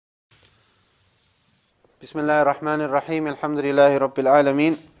بسم الله الرحمن الرحيم الحمد لله رب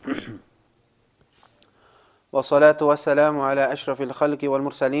العالمين والصلاة والسلام على أشرف الخلق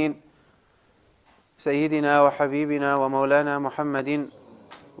والمرسلين سيدنا وحبيبنا ومولانا محمد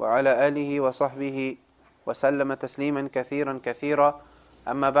وعلى آله وصحبه وسلم تسليما كثيرا كثيرا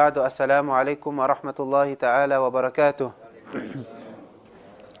أما بعد السلام عليكم ورحمة الله تعالى وبركاته.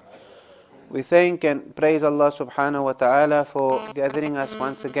 We thank and praise Allah subhanahu wa ta'ala for gathering us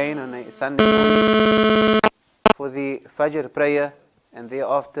once again on a Sunday morning for the Fajr prayer and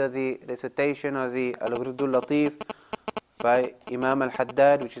thereafter the recitation of the Al-Ghurdul Latif by Imam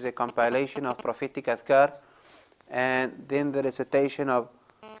Al-Haddad, which is a compilation of prophetic adhkar, and then the recitation of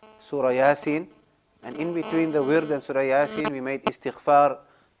Surah Yasin, and in between the Wird and Surah Yasin we made istighfar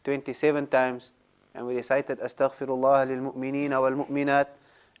 27 times, and we recited Astaghfirullah lil mu'mineen wal mu'minat.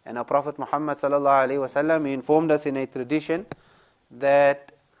 And our Prophet Muhammad sallallahu alaihi wasallam, he informed us in a tradition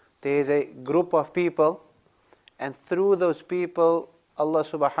that there is a group of people, and through those people Allah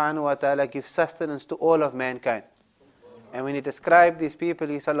subhanahu wa ta'ala gives sustenance to all of mankind. And when he described these people,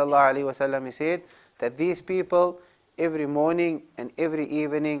 he sallallahu alaihi wasallam, he said that these people every morning and every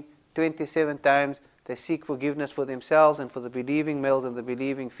evening 27 times they seek forgiveness for themselves and for the believing males and the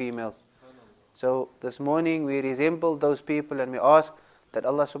believing females. So this morning we resemble those people, and we ask that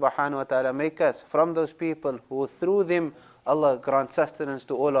Allah subhanahu wa ta'ala make us from those people who through them Allah grant sustenance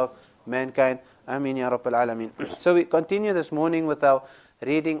to all of mankind. Ameen ya Rabbil Alameen. So we continue this morning with our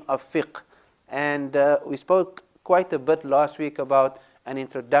reading of fiqh, and we spoke quite a bit last week about an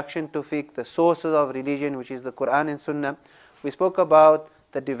introduction to fiqh, the sources of religion, which is the Quran and Sunnah. We spoke about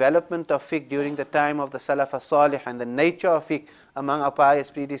the development of fiqh during the time of the Salaf as-Salih and the nature of fiqh among our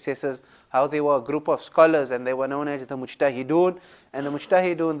pious predecessors, how they were a group of scholars and they were known as the Mujtahidun. And the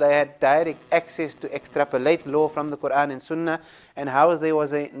Mujtahidun, they had direct access to extrapolate law from the Quran and Sunnah, and how there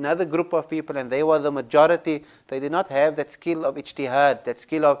was another group of people and they were the majority, they did not have that skill of ijtihad, that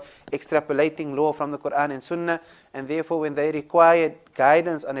skill of extrapolating law from the Quran and Sunnah, and therefore when they required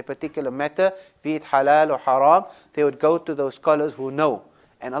guidance on a particular matter, be it halal or haram, they would go to those scholars who know.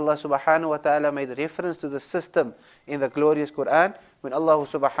 And Allah subhanahu wa ta'ala made reference to the system in the glorious Quran when Allah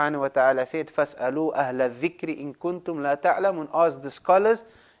subhanahu wa ta'ala said, فَاسْأَلُوا أَهْلَ الذِّكْرِ إِن كُنْتُمْ لَا تَعْلَمُونَ. Ask the scholars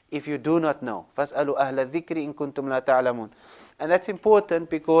if you do not know. فَاسْأَلُوا أَهْلَ الذِّكْرِ إِن كُنْتُمْ لَا تَعْلَمُونَ. And that's important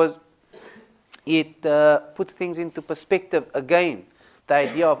because it puts things into perspective again. The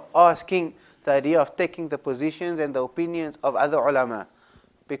idea of asking, the idea of taking the positions and the opinions of other ulama.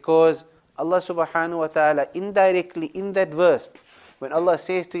 Because Allah subhanahu wa ta'ala indirectly in that verse, when Allah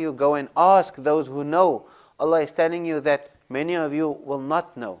says to you, go and ask those who know, Allah is telling you that many of you will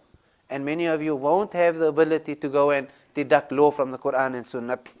not know. And many of you won't have the ability to go and deduct law from the Quran and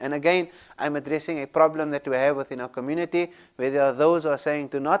Sunnah. And again, I'm addressing a problem that we have within our community, where there are those who are saying,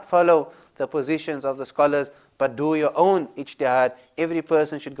 do not follow the positions of the scholars, but do your own ijtihad. Every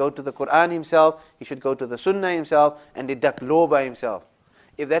person should go to the Quran himself, he should go to the Sunnah himself, and deduct law by himself.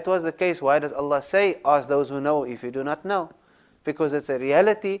 If that was the case, why does Allah say, ask those who know if you do not know? Because it's a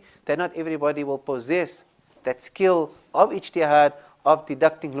reality that not everybody will possess that skill of ijtihad, of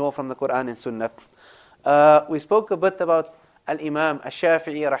deducting law from the Quran and Sunnah. We spoke a bit about Al-Imam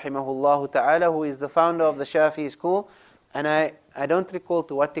Al-Shafi'i rahimahullah ta'ala, who is the founder of the Shafi'i school, and I don't recall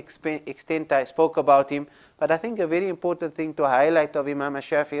to what extent I spoke about him, but I think a very important thing to highlight of Imam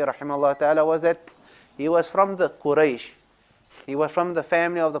Al-Shafi'i rahimahullah ta'ala was that he was from the Quraysh. He was from the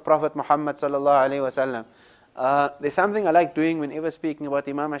family of the Prophet Muhammad sallallahu alayhi wa sallam. There's something I like doing whenever speaking about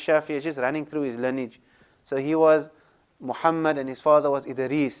Imam Shafi'i, just running through his lineage. So he was Muhammad, and his father was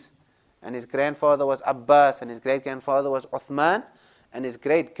Idris, and his grandfather was Abbas, and his great-grandfather was Uthman, and his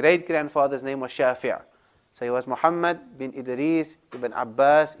great-great-grandfather's name was Shafi'. So he was Muhammad bin Idris, ibn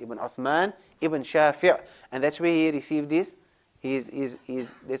Abbas, ibn Uthman, ibn Shafi', and that's where he received his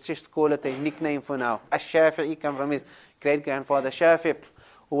let's just call it a nickname for now. Ash-Shafi'i come from his great-grandfather Shafi',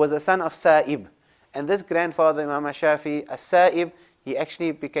 who was the son of Sa'ib. And this grandfather, Imam Shafi'i, as-Sa'ib, he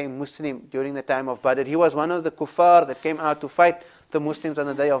actually became Muslim during the time of Badr. He was one of the kuffar that came out to fight the Muslims on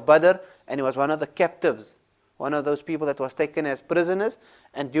the day of Badr, and he was one of the captives, one of those people that was taken as prisoners,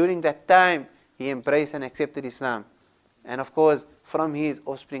 and during that time, he embraced and accepted Islam. And of course, from his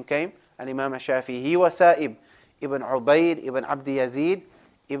offspring came Al-Imam Shafi'i. He was Sa'ib, Ibn Ubayd, Ibn Abdi Yazid,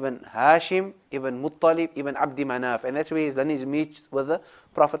 Ibn Hashim, Ibn Muttalib, Ibn Abdi Manaf. And that's where his lineage meets with the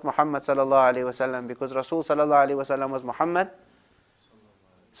Prophet Muhammad sallallahu alayhi wa sallam, because Rasul sallallahu alayhi wa sallam was Muhammad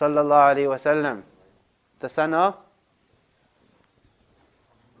sallallahu alayhi wa sallam, the son of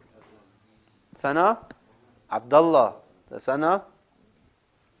Abdullah, the son of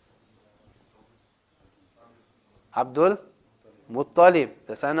Abdul Muttalib,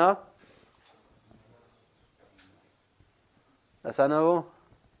 the son of The son of who?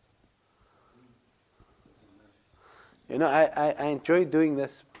 You know, I enjoy doing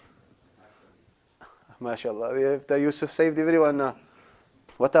this. MashaAllah, the Yusuf saved everyone now.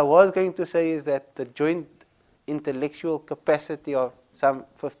 What I was going to say is that the joint intellectual capacity of some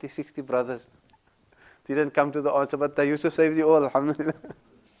 50, 60 brothers didn't come to the answer, but the Yusuf saved you all, alhamdulillah.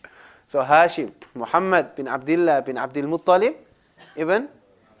 So Hashim, Muhammad bin Abdullah bin Abdul Muttalib, ibn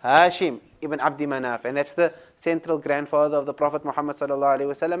Hashim, ibn Abdi Manaf. And that's the central grandfather of the Prophet Muhammad sallallahu alaihi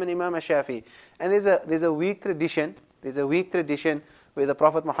wasallam and Imam Shafi'i. And there's a weak tradition where the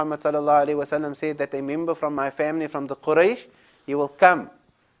Prophet Muhammad sallallahu alaihi wasallam said that a member from my family, from the Quraysh, he will come.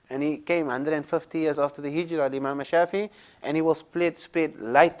 And he came 150 years after the Hijrah, Imam Shafi'i, and he will spread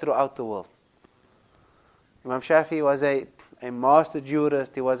light throughout the world. Imam Shafi'i was a master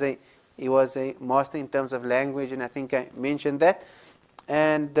jurist, he was a master in terms of language, and I think I mentioned that.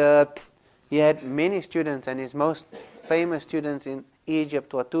 And he had many students, and his most famous students in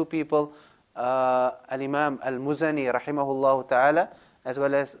Egypt were two people, Al-Imam Al-Muzani rahimahullah ta'ala, as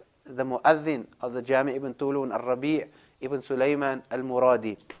well as the Mu'adhin of the Jami' ibn Tulun, Al-Rabi' ibn Sulaiman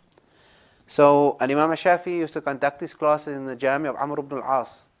Al-Muradi. So Al-Imam Shafi'i used to conduct his classes in the Jami' of Amr ibn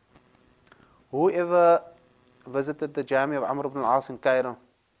al-As. Whoever visited the Jami' of Amr ibn al-As in Cairo?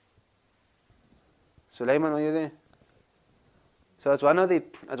 Sulaiman, were you there? So it's one of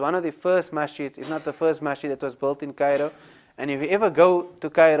the first masjids, if not the first masjid that was built in Cairo. And if you ever go to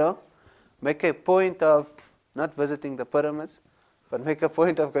Cairo, make a point of not visiting the pyramids, but make a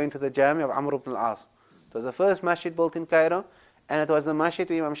point of going to the Jami' of Amr ibn al-As. It was the first masjid built in Cairo, and it was the masjid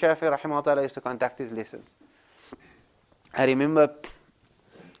where Imam Shafi'i rahimahullah used to conduct his lessons. I remember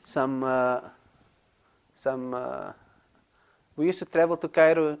we used to travel to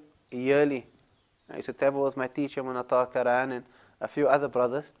Cairo yearly. I used to travel with my teacher, Munatar Karan, and a few other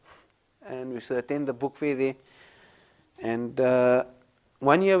brothers, and we used to attend the book fair there. And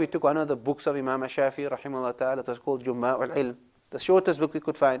one year we took one of the books of Imam Shafi'i rahimahullah ta'ala. It was called Jumma'ul Ilm, the shortest book we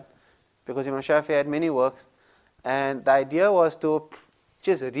could find, because Imam Shafi'i had many works. And the idea was to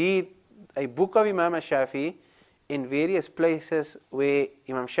just read a book of Imam Shafi'i in various places where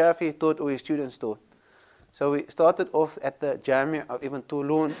Imam Shafi'i taught or his students taught. So we started off at the Jami' of Ibn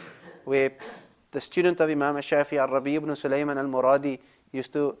Tulun, where the student of Imam Shafi'i, Al-Rabi' ibn Sulaiman Al-Muradi,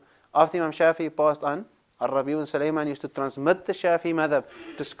 used to, after Imam Shafi'i passed on, Al-Rabi' ibn Sulaiman used to transmit the Shafi'i madhab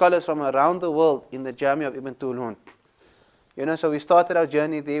to scholars from around the world in the Jami' of Ibn Tulun. You know, so we started our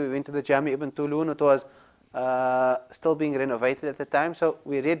journey there. We went to the Jami' Ibn Tulun. It was still being renovated at the time. So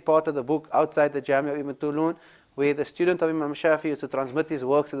we read part of the book outside the Jami' of Ibn Tulun, where the student of Imam Shafi'i used to transmit his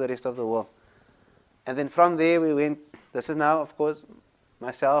works to the rest of the world. And then from there we went, this is now of course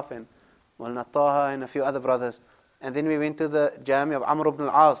myself and Mulna Taha and a few other brothers. And then we went to the Jami' of Amr ibn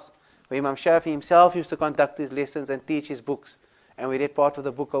al-As, where Imam Shafi'i himself used to conduct his lessons and teach his books. And we read part of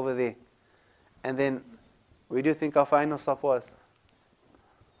the book over there. And then, where do you think our final stop was?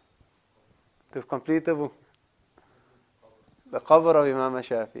 To complete the book. The qabr of Imam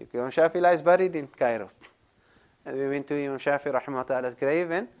Shafi'i. Imam Shafi'i lies buried in Cairo. And we went to Imam Shafi'i rahimahullah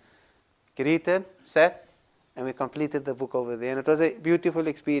grave and greeted, sat, and we completed the book over there. And it was a beautiful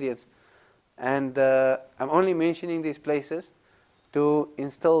experience. And I'm only mentioning these places to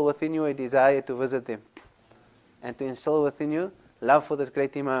instill within you a desire to visit them, and to instill within you love for this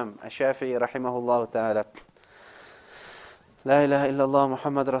great Imam, Shafi'i rahimahullah ta'ala. La ilaha illallah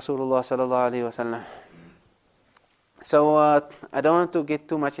Muhammad Rasulullah sallallahu alayhi wa sallam. So I don't want to get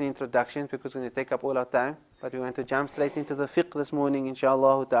too much in introductions because it's going to take up all our time, but we want to jump straight into the fiqh this morning,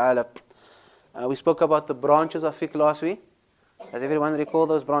 inshallah ta'ala. We spoke about the branches of fiqh last week. Does everyone recall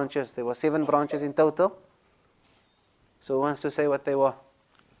those branches? There were 7 branches in total. So who wants to say what they were?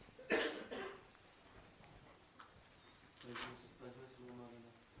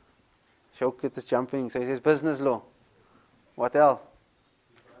 Shawkit is jumping, so he says business law. What else?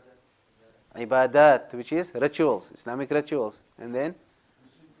 Ibadat, which is rituals, Islamic rituals. And then?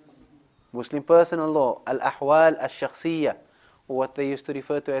 Muslim personal law. Al-ahwal al-shakhsiyya, or what they used to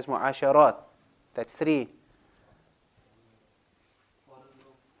refer to as mu'asharat. That's 3.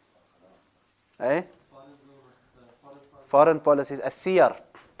 Eh? Foreign policies, as-siyar,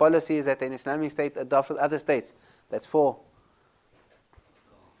 policies that an Islamic state adopts with other states. That's 4.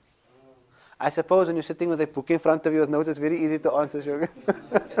 I suppose when you're sitting with a book in front of you with notes, it's very easy to answer, Shogun.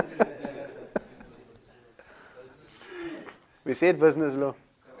 We said business law.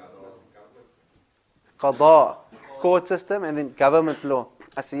 Qada, court system, and then government law.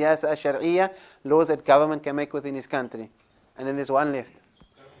 As-siyasa al-shar'iyya, laws that government can make within his country. And then there's one left.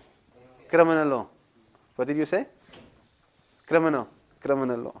 Criminal law. What did you say? Criminal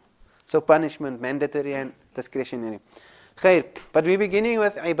law. So punishment, mandatory and discretionary. Khair. But we're beginning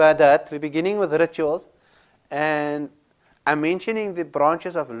with ibadat, we're beginning with rituals, and I'm mentioning the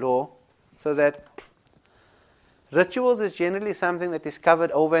branches of law so that rituals is generally something that is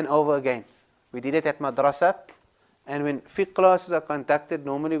covered over and over again. We did it at madrasa, and when fiqh classes are conducted,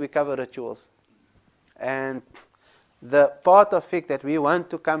 normally we cover rituals. And the part of fiqh that we want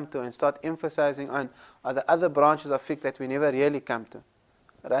to come to and start emphasizing on are the other branches of fiqh that we never really come to.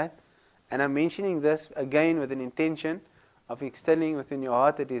 Right? And I'm mentioning this again with an intention of instilling within your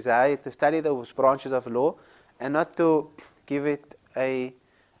heart a desire to study those branches of law and not to give it a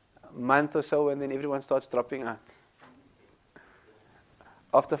month or so and then everyone starts dropping out.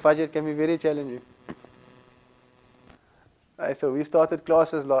 After Fajr it can be very challenging. Right, so we started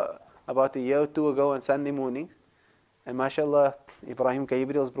classes about a year or two ago on Sunday mornings, and mashallah, Ibrahim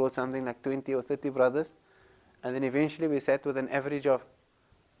Gabriel's brought something like 20 or 30 brothers, and then eventually we sat with an average of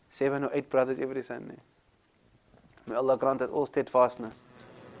 7 or 8 brothers every Sunday. May Allah grant us all steadfastness.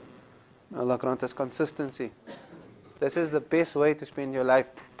 May Allah grant us consistency. This is the best way to spend your life,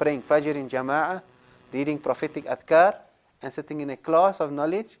 praying Fajr in Jama'ah, reading prophetic adhkar, and sitting in a class of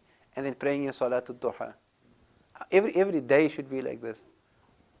knowledge, and then praying your Salatul Duha. Every day should be like this.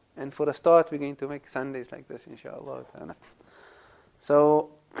 And for a start, we're going to make Sundays like this, inshallah.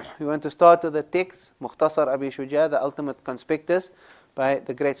 So, we want to start with the text, Mukhtasar Abi Shuja, the ultimate conspectus, by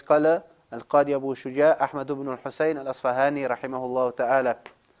the great scholar, Al-Qadi Abu Shuja, Ahmad ibn al-Husayn al-Asfahani, rahimahullah ta'ala.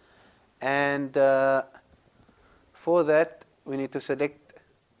 And for that, we need to select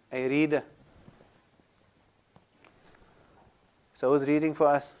a reader. So who's reading for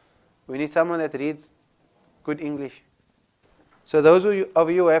us? We need someone that reads good English. So those of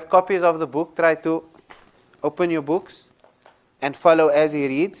you who have copies of the book, try to open your books and follow as he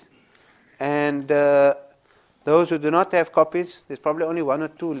reads. And those who do not have copies, there's probably only 1 or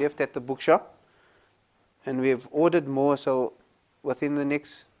 2 left at the bookshop. And we've ordered more, so within the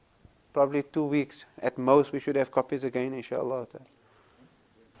next probably 2 weeks at most, we should have copies again, inshallah.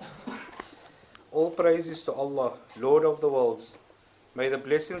 All praises to Allah, Lord of the worlds. May the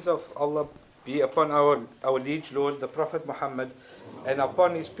blessings of Allah be upon our liege Lord, the Prophet Muhammad, and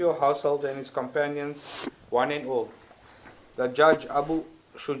upon his pure household and his companions, one and all. The Judge Abu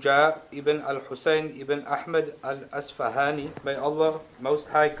Shuja ibn al-Husayn ibn Ahmad al-Asfahani, may Allah Most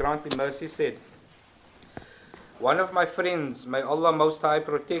High grant him mercy, said, one of my friends, may Allah Most High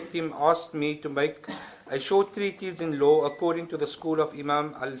protect him, asked me to make a short treatise in law according to the school of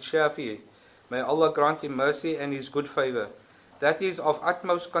Imam al-Shafi'i. May Allah grant him mercy and his good favor. That is of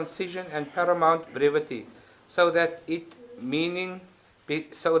utmost concision and paramount brevity, so that its meaning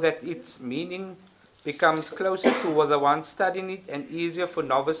becomes closer to the one studying it and easier for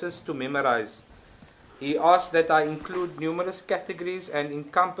novices to memorize. He asked that I include numerous categories and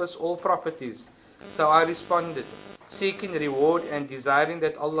encompass all properties. So I responded, seeking reward and desiring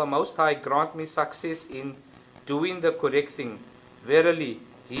that Allah Most High grant me success in doing the correct thing. Verily,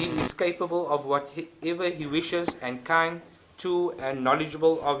 He is capable of whatever He wishes and kind to and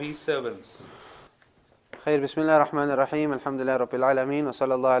knowledgeable of His servants. Khair, Bismillah ar-Rahman ar-Rahim, Alhamdulillah Rabbil Alameen, wa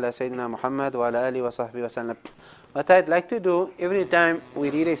sallallahu ala Sayyidina Muhammad wa ala alihi wa sahbihi wa sallam. What I'd like to do, every time we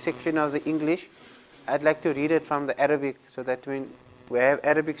read a section of the English, I'd like to read it from the Arabic, so that when we have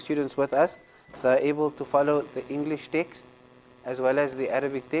Arabic students with us, they're able to follow the English text as well as the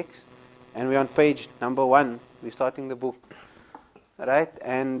Arabic text. And we're on page number 1, we're starting the book. Right?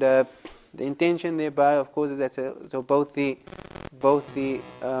 And the intention thereby, of course, is that so both the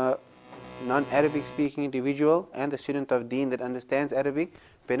non-Arabic speaking individual and the student of Deen that understands Arabic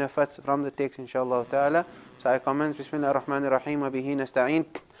benefits from the text, inshallah ta'ala. So I commence, Bismillah ar-Rahman ar-Rahim, wa bihi nasta'in.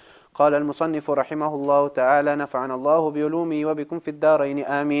 قال المصنف رحمه الله تعالى نفعنا الله بعلومه وبكم في الدارين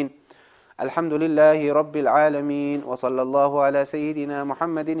آمين. الحمد لله رب العالمين وصلى الله على سيدنا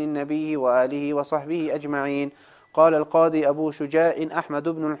محمد النبي وآله وصحبه أجمعين. قال القاضي أبو شجاع أحمد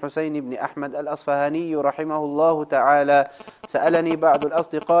بن الحسين بن أحمد الأصفهاني رحمه الله تعالى سألني بعض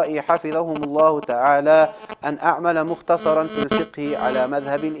الأصدقاء حفظهم الله تعالى أن أعمل مختصرا في الفقه على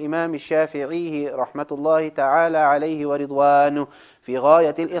مذهب الإمام الشافعي رحمة الله تعالى عليه ورضوانه في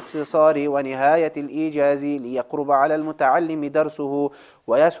غاية الاختصار ونهاية الإيجاز ليقرب على المتعلم درسه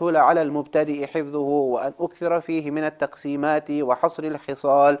ويسهل على المبتدئ حفظه وأن أكثر فيه من التقسيمات وحصر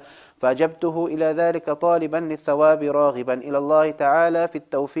الخصال فأجبته إلى ذلك طالبا للثواب راغبا إلى الله تعالى في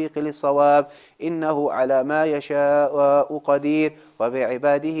التوفيق للصواب إنه على ما يشاء قدير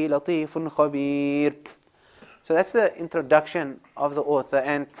وبعباده لطيف خبير. So that's the introduction of the author,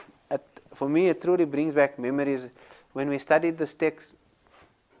 and for me it truly brings back memories. When we studied this text,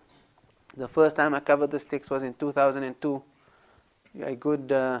 the first time I covered this text was in 2002, a good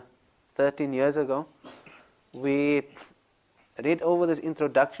 13 years ago. We read over this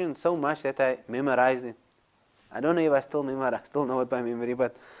introduction so much that I memorized it. I don't know if I still know it by memory,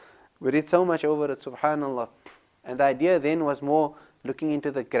 but we read so much over it, subhanallah. And the idea then was more looking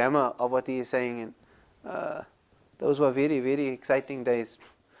into the grammar of what he is saying. And those were very, very exciting days.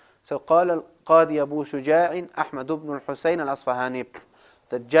 So قال القاضي أبو شجاع أحمد بن الحسين الأصفهاني.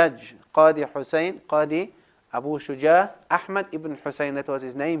 The judge, Qadi Hussein, Qadi Abu Shuja, Ahmad ibn Hussein, that was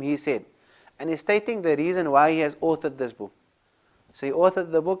his name, he said. And he's stating the reason why he has authored this book. So he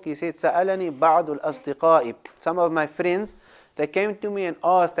authored the book, he said, سألني بعض الأصدقاء. Some of my friends, they came to me and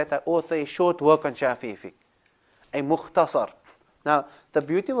asked that I author a short work on Shafi'i Fiqh, a Mukhtasar. Now, the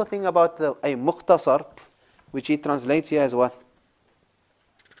beautiful thing about a Mukhtasar, which he translates here as what?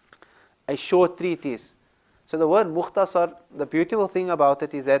 A short treatise. So the word Mukhtasar, the beautiful thing about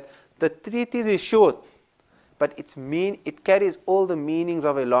it is that the treatise is short, but it carries all the meanings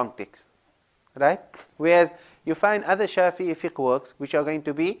of a long text. Right? Whereas you find other Shafi'i Fiqh works which are going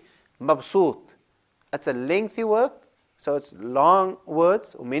to be mabsut. It's a lengthy work, so it's long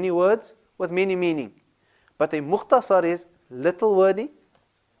words or many words with many meaning. But a Mukhtasar is little wording,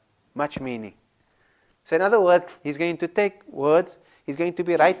 much meaning. So in other words, he's going to take words, he's going to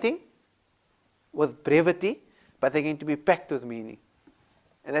be writing with brevity, but they're going to be packed with meaning.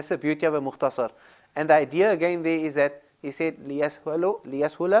 And that's the beauty of a Mukhtasar. And the idea again there is that he said,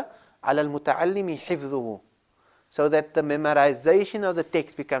 لِيَسْهُلَ عَلَى الْمُتَعَلِّمِ حِفْظُهُ, so that the memorization of the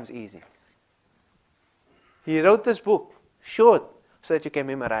text becomes easy. He wrote this book short so that you can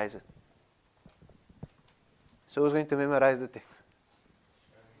memorize it. So who's going to memorize the text?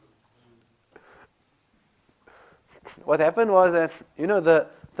 What happened was that,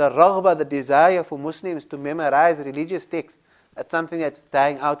 the raghba, the desire for Muslims to memorize religious texts, that's something that's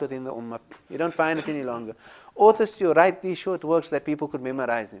dying out within the ummah. You don't find it any longer. Authors to write these short works that people could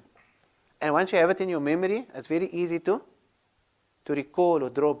memorize them. And once you have it in your memory, it's very easy to recall or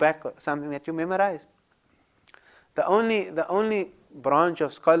draw back something that you memorized. The only branch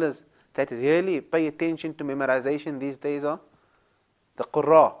of scholars that really pay attention to memorization these days are the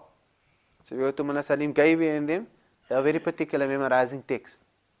Qurra. So you go to Mullah Salim Gaibi and them, they are very particular memorizing text.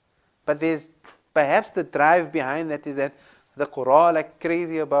 But there's perhaps the drive behind that is that the Qurra are like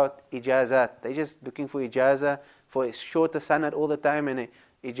crazy about ijazat. They're just looking for ijazah for a shorter sanad all the time, and a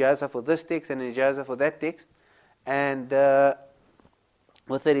ijazah for this text and an ijazah for that text. And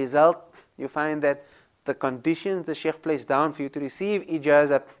with the result, you find that the conditions the Shaykh placed down for you to receive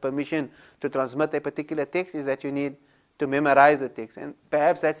ijazah, permission to transmit a particular text, is that you need to memorize the text. And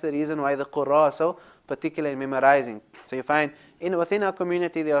perhaps that's the reason why the Qurra are so particular in memorizing. So you find within our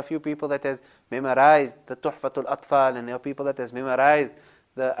community there are a few people that has memorized the Tuhfatul Atfal, and there are people that has memorized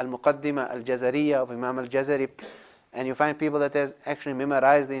the Al-Muqaddimah Al-Jazariyah of Imam Al-Jazari, and you find people that has actually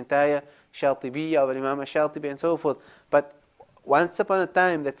memorized the entire Shatibiyya of Imam Al-Shatibi and so forth. But once upon a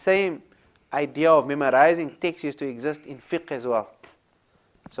time, that same idea of memorizing text used to exist in fiqh as well.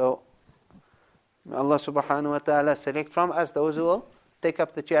 So may Allah subhanahu wa ta'ala select from us those who will take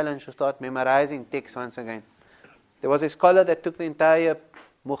up the challenge to start memorizing text once again. There was a scholar that took the entire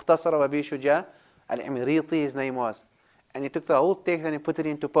Mukhtasar Abi Shuja, Al-Imriti his name was, and he took the whole text and he put it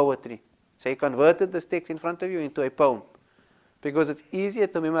into poetry. So he converted this text in front of you into a poem, because it's easier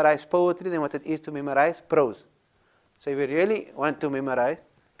to memorize poetry than what it is to memorize prose. So if you really want to memorize,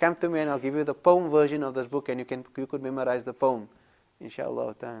 come to me and I'll give you the poem version of this book, and you could memorize the poem,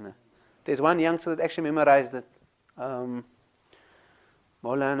 inshallah ta'ala. There's one youngster that actually memorized it.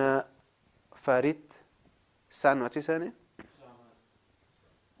 Maulana Farid son, what's his surname?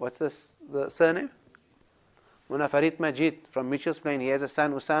 What's the surname? Maulana Farid Majid from Mitchell's Plain. He has a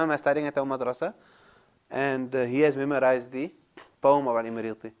son, Usama, studying at our madrasa, and he has memorized the poem of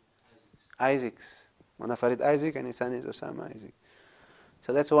Al-Imriti. Isaacs. Maulana Farid Isaac, and his son is Usama Isaac.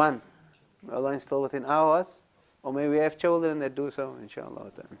 So that's one. May Allah instill within our hearts, or may we have children that do so,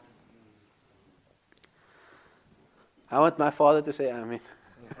 inshallah. I want my father to say Ameen.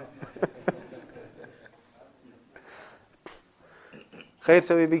 Khair,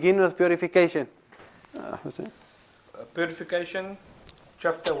 so we begin with purification. Purification,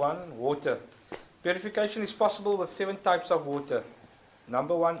 chapter 1, water. Purification is possible with 7 types of water.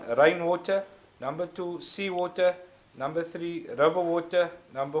 Number 1, rainwater. Number 2, seawater. Number 3, river water.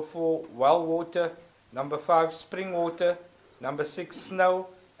 Number 4, well water. Number 5, spring water. Number 6, snow.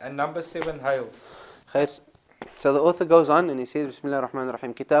 And number 7, hail. Khair. So the author goes on and he says, Bismillah ar-Rahman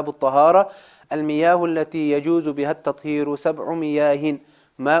ar-Rahim, كتاب الطهارة المياه التي يجوز بها التطهير 7 مياه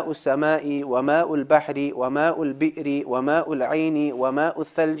ماء السماء وماء البحر وماء البئر وماء العين وماء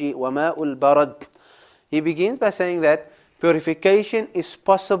الثلج وماء البرد. He begins by saying that purification is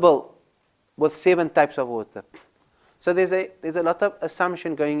possible with 7 types of water. So there's a lot of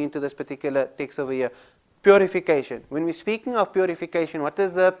assumption going into this particular text over here. Purification. When we're speaking of purification, what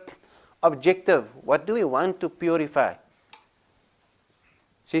is the objective? What do we want to purify?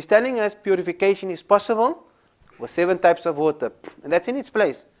 She's telling us purification is possible with 7 types of water. And that's in its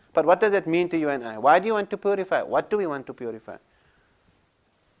place. But what does that mean to you and I? Why do you want to purify? What do we want to purify?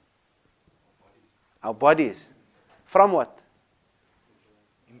 Our bodies. From what?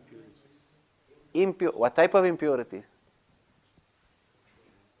 Impurities. What type of impurities?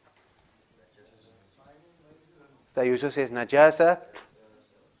 The Yusuf says najasa.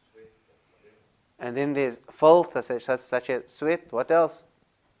 And then there's filth, such as sweat. What else?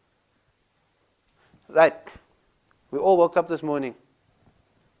 Right. We all woke up this morning.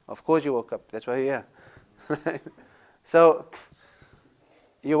 Of course you woke up. That's why you're here. So,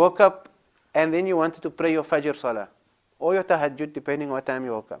 you woke up and then you wanted to pray your Fajr Salah. Or your Tahajjud, depending on what time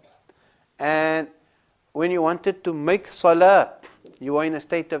you woke up. And when you wanted to make Salah, you were in a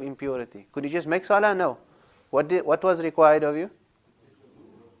state of impurity. Could you just make Salah? No. What was required of you?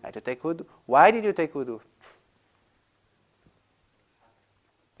 I had to take wudu. Why did you take wudu?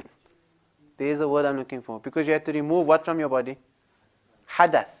 There's the word I'm looking for. Because you had to remove what from your body?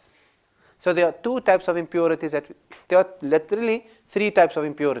 Hadath. So there are 2 types of impurities. There are literally 3 types of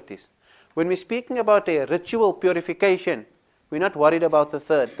impurities. When we're speaking about a ritual purification, we're not worried about the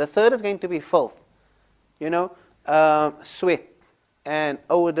third. The third is going to be filth. Sweat and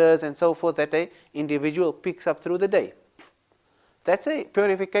odors and so forth that an individual picks up through the day. That's a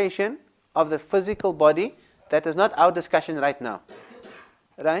purification of the physical body. That is not our discussion right now.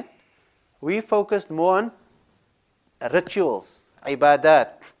 Right? We focused more on rituals, ibadat.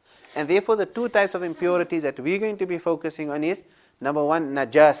 And therefore the 2 types of impurities that we're going to be focusing on is, number 1,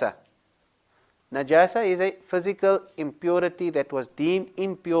 najasa. Najasa is a physical impurity that was deemed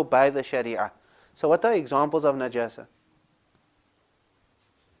impure by the Sharia. So what are examples of najasa?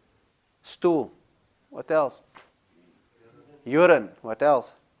 Stool. What else? Urine. What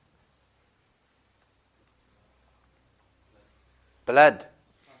else? Blood.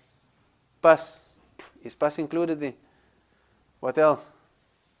 Pus. Is pus included in? What else?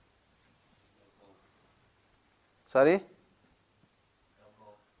 Sorry?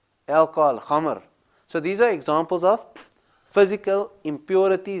 Alcohol, khamr. So these are examples of physical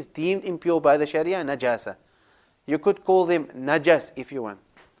impurities deemed impure by the Sharia, najasa. You could call them najas if you want.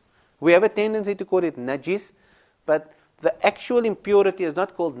 We have a tendency to call it najis, but the actual impurity is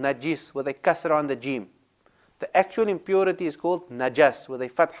not called najis with a kasra on the jim. The actual impurity is called najas with a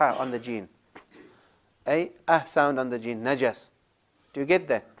fatha on the jin. A sound on the jin, najas. Do you get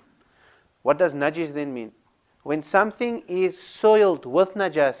that? What does najis then mean? When something is soiled with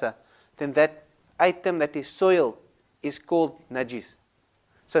najasa, then that item that is soiled is called najis.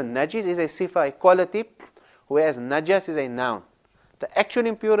 So najis is a sifa, a quality, whereas najas is a noun. The actual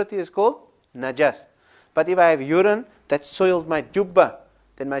impurity is called najas. But if I have urine that soiled my jubba,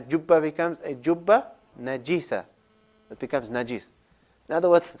 then my jubba becomes a jubba najisa. It becomes najis. In other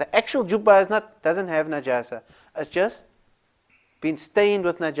words, the actual jubba doesn't have najasa. It's just been stained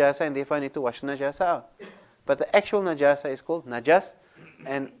with najasa, and therefore I need to wash najasa out. But the actual najasa is called najas,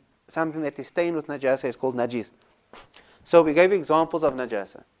 and something that is stained with najasa is called najis. So we gave examples of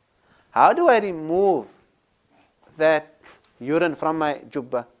najasa. How do I remove that urine from my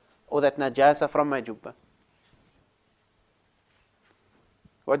jubba, or that najasa from my jubba?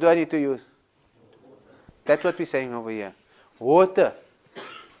 What do I need to use? That's what we're saying over here. Water.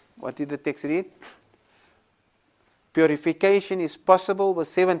 What did the text read? Purification is possible with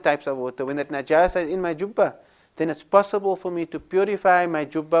 7 types of water. When that najasa is in my jubba, then it's possible for me to purify my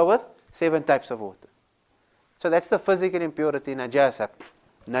jubba with 7 types of water. So that's the physical impurity, najasa.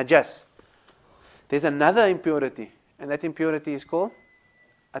 Najas. There's another impurity, and that impurity is called,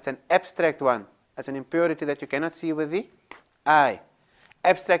 it's an abstract one. It's an impurity that you cannot see with the eye.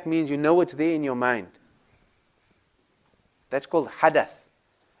 Abstract means you know it's there in your mind. That's called hadath.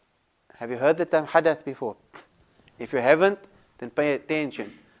 Have you heard the term hadath before? If you haven't, then pay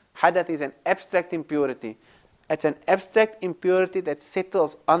attention. Hadath is an abstract impurity. It's an abstract impurity that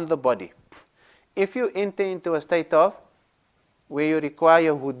settles on the body. If you enter into a state of where you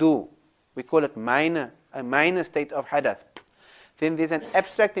require wudu, we call it a minor state of hadath, then there's an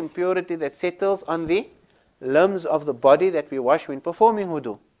abstract impurity that settles on the limbs of the body that we wash when performing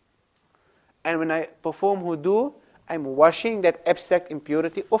wudu. And when I perform wudu, I'm washing that abstract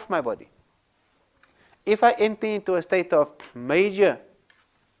impurity off my body. If I enter into a state of a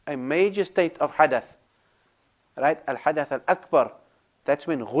major state of hadath, right? Al-hadath al-akbar, that's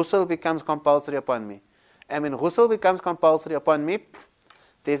when ghusl becomes compulsory upon me. And when ghusl becomes compulsory upon me,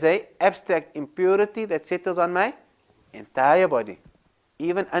 there's an abstract impurity that settles on my entire body,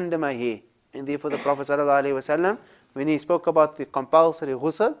 even under my hair. And therefore the Prophet ﷺ, when he spoke about the compulsory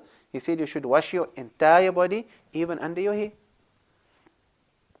ghusl, he said you should wash your entire body, even under your hair.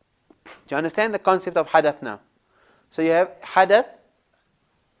 Do you understand the concept of hadath now? So you have hadath,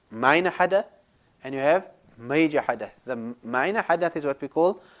 minor hadath, and you have major hadath. The minor hadath is what we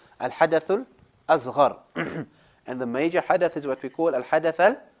call al-hadathul asghar. And the major hadath is what we call al-hadath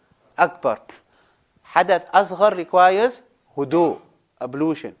al-akbar. Hadath asghar requires hudu,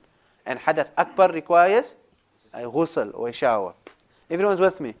 ablution. And hadath akbar requires a ghusl or a shower. Everyone's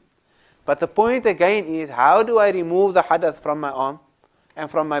with me? But the point again is, how do I remove the hadath from my arm and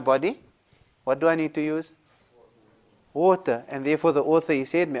from my body? What do I need to use? Water. And therefore the author, he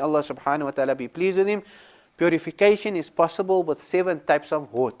said, may Allah subhanahu wa ta'ala be pleased with him, purification is possible with 7 types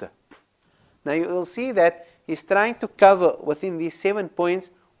of water. Now you will see that he's trying to cover within these 7 points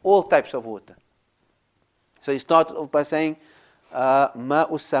all types of water. So he started off by saying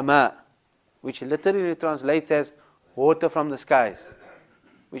ma'us sama, which literally translates as water from the skies,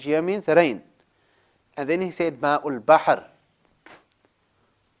 which here means rain. And then he said ma'ul bahar.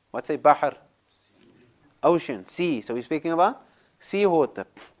 What's a bahar? Ocean, sea. So he's speaking about sea water.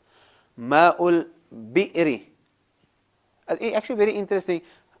 Ma'ul bi'ri. Actually very interesting.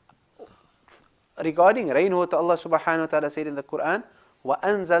 Regarding rainwater, Allah subhanahu wa ta'ala said in the Quran,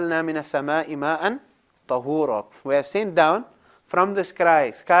 وَأَنزَلْنَا مِنَ السَّمَاءِ مَاءً طَهُورًا. We have sent down from the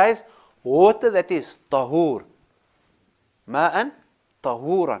skies water that is tahur. Ma'an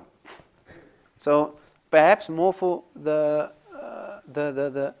tahuran. So perhaps more for the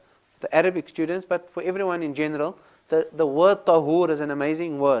Arabic students, but for everyone in general, the word tahur is an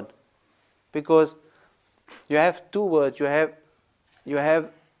amazing word, because you have 2 words. You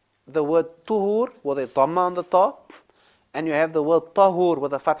have the word tuhur with a dhamma on the ta, and you have the word tahur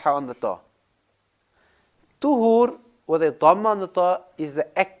with a fatha on the ta. Tuhur with a dhamma on the ta is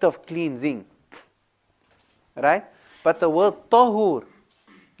the act of cleansing, right? But the word tahur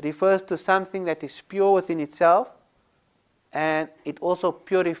refers to something that is pure within itself, and it also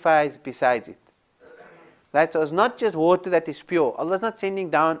purifies besides it. Right? So it's not just water that is pure. Allah is not sending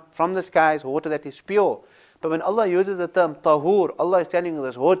down from the skies water that is pure. But when Allah uses the term tahur, Allah is telling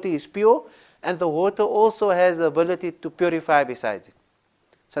us water is pure, and the water also has the ability to purify besides it.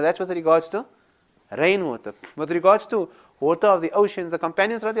 So that's with regards to rainwater. With regards to water of the oceans, the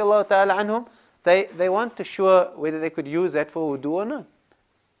companions radiallahu ta'ala anhum, they weren't sure whether they could use that for wudu or not.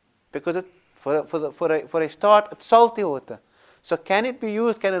 Because for a start, it's salty water. So can it be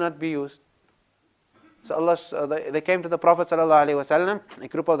used, can it not be used? So they came to the Prophet sallallahu alaihi wasallam, a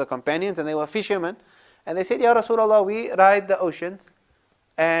group of the companions, and they were fishermen. And they said, Ya Rasulullah, we ride the oceans,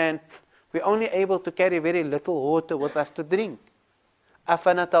 and we're only able to carry very little water with us to drink.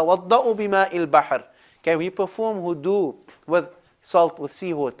 أَفَنَتَوَضَّأُ بِمَاءِ الْبَحْرِ. Can we perform wudu with salt, with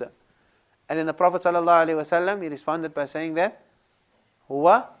sea water? And then the Prophet ﷺ, he responded by saying that,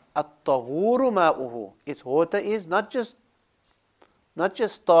 هُوَ الطَّهُورُ مَاؤُهُ. Its water is not just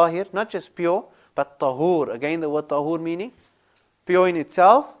tahir, not just pure, but tahur. Again, the word tahur meaning pure in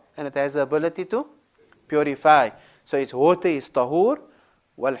itself, and it has the ability to purify. So its water is tahur.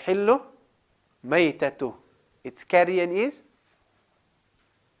 وَالْحِلُّ مَيْتَةُ. Its carrion is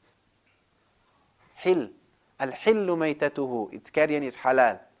hil. Al-hillu maytatuhu. Its carrion is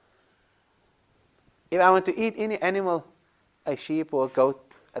halal. If I want to eat any animal, a sheep or a goat,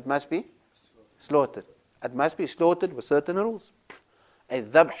 it must be slaughtered. It must be slaughtered with certain rules. A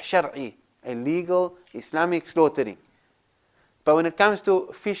dhabh shar'i, a legal Islamic slaughtering. But when it comes to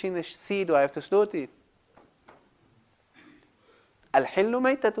fish in the sea, do I have to slaughter it? Al-hillu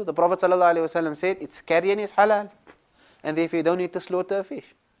maytatu. The Prophet ﷺ said, its carrion is halal. And therefore you don't need to slaughter a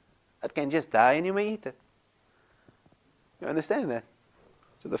fish. It can just die and you may eat it. You understand that?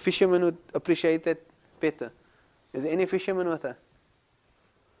 So the fisherman would appreciate that better. Is there any fisherman with her?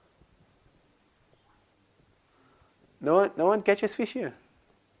 No one catches fish here.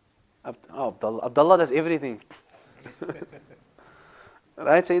 Abdullah does everything.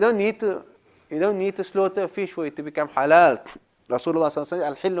 Right? So you don't need to slaughter a fish for it to become halal. Rasulullah said,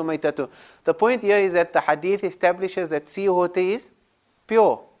 Al-hillu maytatu. The point here is that the hadith establishes that sea water is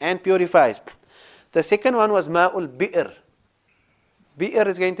pure and purifies. The second one was ma'ul bi'r. Bi'r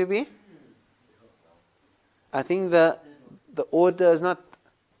is going to be, I think the order is not,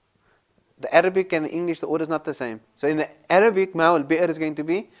 the Arabic and the English, the order is not the same. So in the Arabic, ma'ul bi'r is going to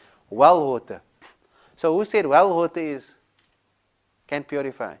be well water. So who said well water can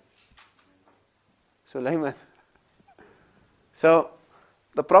purify? Sulaiman. So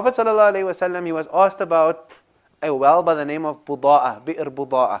the Prophet ﷺ, he was asked about a well by the name of Buda'a, Bi'r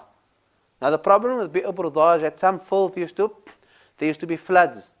Buda'a. Now the problem with Bi'r Budaj, at some filth there used to be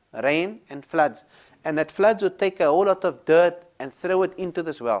floods, rain and floods. And that floods would take a whole lot of dirt and throw it into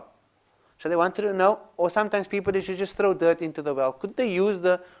this well. So they wanted to know, or sometimes people, they should just throw dirt into the well. Could they use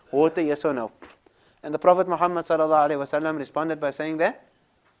the water, yes or no? And the Prophet Muhammad ﷺ responded by saying that,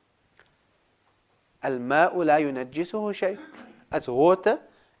 Al-ma'u la yunajjisuhu shay. It's water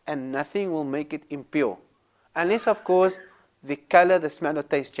and nothing will make it impure. Unless, of course, the color, the smell or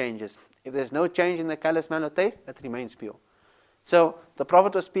taste changes. If there's no change in the color, smell or taste, it remains pure. So the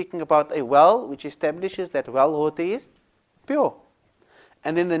Prophet was speaking about a well which establishes that well water is pure.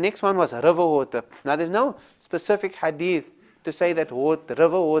 And then the next one was river water. Now there's no specific hadith to say that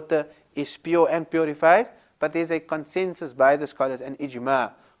river water is pure and purifies, but there's a consensus by the scholars and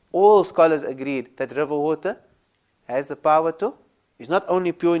ijma. All scholars agreed that river water has the power to, is not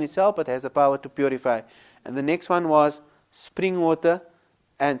only pure in itself, but has the power to purify. And the next one was spring water,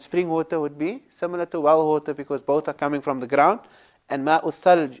 and spring water would be similar to well water because both are coming from the ground. And ma'u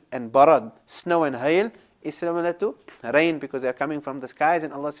thalj and barad, snow and hail, is similar to rain because they are coming from the skies.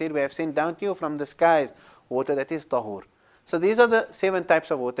 And Allah said, we have sent down to you from the skies water that is tahur. So these are the 7 types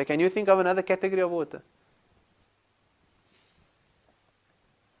of water. Can you think of another category of water?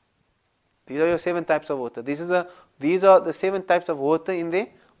 These are your 7 types of water. These are the 7 types of water in the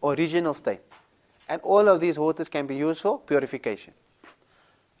original state. And all of these waters can be used for purification.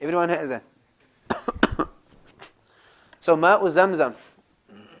 Everyone has that. So ma'u zamzam,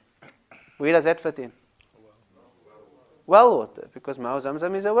 where does that fit in? Well water, because ma'u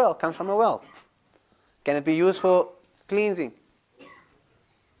zamzam is a well, comes from a well. Can it be used for cleansing?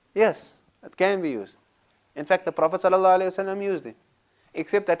 Yes, it can be used. In fact, the Prophet ﷺ used it.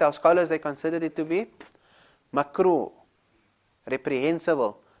 Except that our scholars, they considered it to be makruh,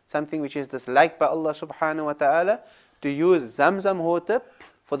 reprehensible, something which is disliked by Allah subhanahu wa ta'ala, to use zamzam water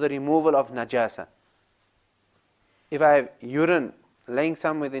for the removal of najasa. If I have urine laying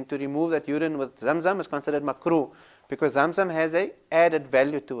somewhere, then to remove that urine with zamzam is considered makruh, because zamzam has a added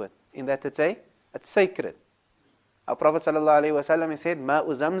value to it, in that it's sacred. Our Prophet ﷺ said,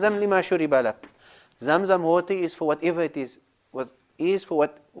 Ma'u zamzam lima shuribala. Zamzam water is for whatever it is,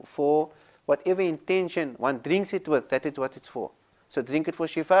 for whatever intention one drinks it with, that is what it's for. So drink it for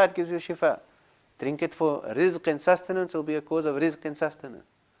shifa, it gives you shifa. Drink it for rizq and sustenance, will be a cause of rizq and sustenance.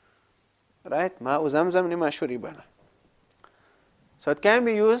 Right? Ma'u zamzam lima shuribala. So it can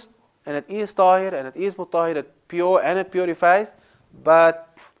be used, and it is tahir, and it is mutahir, it's pure, and it purifies,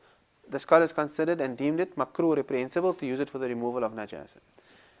 but the scholars considered and deemed it makruh, reprehensible, to use it for the removal of najasa.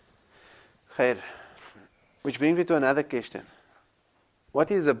 Khair. Which brings me to another question.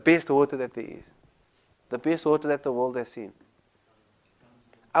 What is the best water that there is? The best water that the world has seen?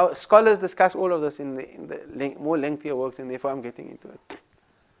 Our scholars discuss all of this in the more lengthier works, and therefore I'm getting into it.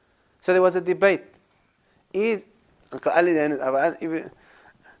 So there was a debate. So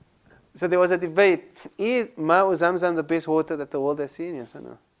there was a debate. Is Ma'u Zamzam the best water that the world has seen? Yes or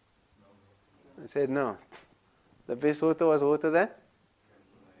no? I said no. The best water was water that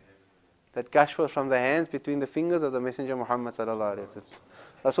gushed forth from the hands between the fingers of the Messenger Muhammad sallallahu alaihi wasallam.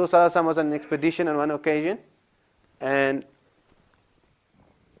 Rasul sallallahu alaihi wasallam was on an expedition on one occasion, and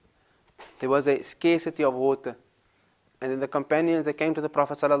there was a scarcity of water. And then the companions, they came to the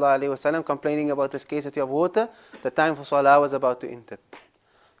Prophet ﷺ complaining about the scarcity of water. The time for salah was about to enter.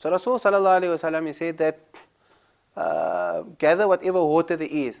 So Rasul ﷺ, he said that gather whatever water there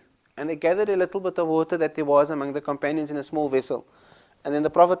is. And they gathered a little bit of water that there was among the companions in a small vessel. And then the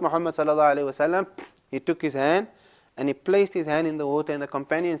Prophet Muhammad ﷺ, he took his hand and he placed his hand in the water, and the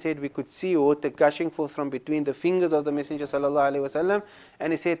companion said we could see water gushing forth from between the fingers of the Messenger ﷺ,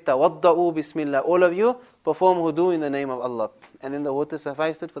 and he said, Tawadda'u bismillah, all of you perform wudu in the name of Allah. And then the water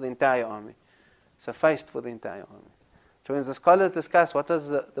sufficed for the entire army. Sufficed for the entire army. So when the scholars discuss what was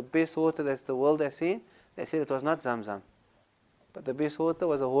the best water that the world has seen, they said it was not Zamzam, but the best water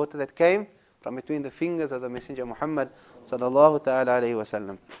was a water that came from between the fingers of the Messenger Muhammad sallallahu ta'ala alayhi wa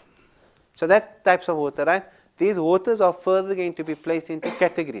sallam. So that's types of water, right? These waters are further going to be placed into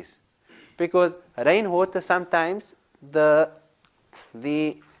categories, because rainwater, sometimes the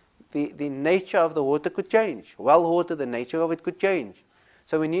nature of the water could change. Well water, the nature of it could change.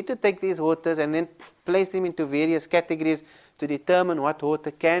 So we need to take these waters and then place them into various categories to determine what water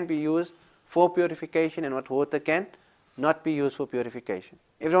can be used for purification and what water can not be used for purification.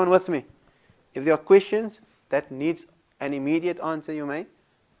 Everyone with me? If there are questions that needs an immediate answer, you may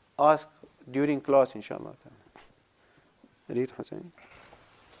ask during class, inshallah. Read, Hussein.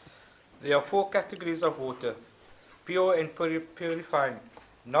 There are 4 categories of water: pure and purifying,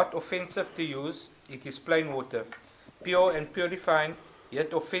 not offensive to use, it is plain water; pure and purifying,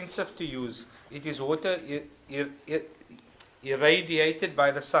 yet offensive to use. It is water irradiated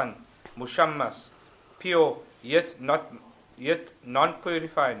by the sun, mushammas, pure, yet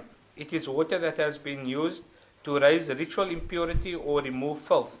non-purifying. It is water that has been used to raise ritual impurity or remove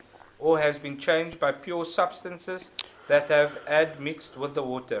filth, or has been changed by pure substances that have admixed with the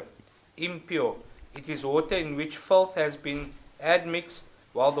water. Impure. It is water in which filth has been admixed,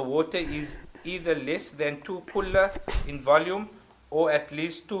 while the water is either less than 2 kulla in volume or at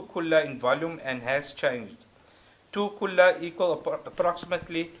least 2 kulla in volume and has changed. 2 kulla equal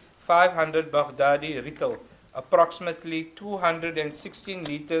approximately 500 Baghdadi rital, approximately 216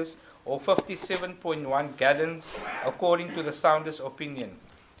 liters or 57.1 gallons, according to the soundest opinion.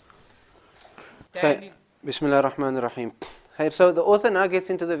 Bismillah ar-Rahman ar-Rahim. So the author now gets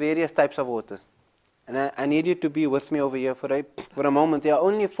into the various types of waters. And I need you to be with me over here for a moment. There are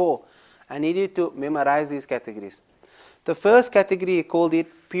only 4. I need you to memorize these categories. The first category, he called it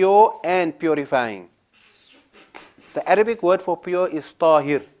pure and purifying. The Arabic word for pure is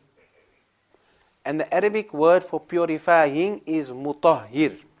tahir. And the Arabic word for purifying is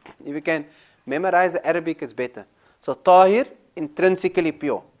mutahhir. If you can memorize the Arabic, it's better. So tahir, intrinsically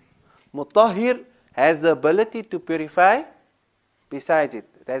pure. Mutahhir has the ability to purify besides it.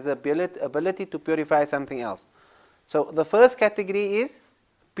 It has the ability to purify something else. So the first category is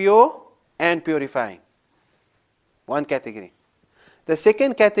pure and purifying. One category. The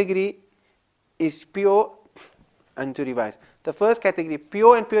second category is pure, and to revise. The first category,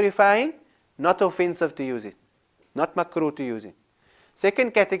 pure and purifying, not offensive to use it. Not makruh to use it.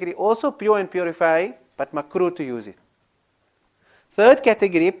 Second category, also pure and purifying, but makruh to use it. Third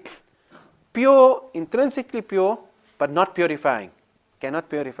category, pure, intrinsically pure, but not purifying. Cannot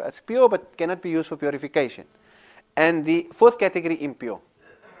purify. It's pure, but cannot be used for purification. And the fourth category, impure.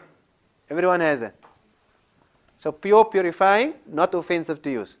 Everyone has that. So pure, purifying, not offensive to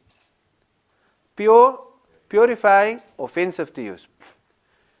use. Pure, purifying, offensive to use.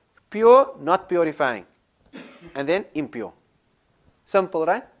 Pure, not purifying. And then impure. Simple,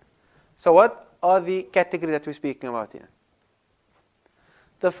 right? So what are the categories that we're speaking about here?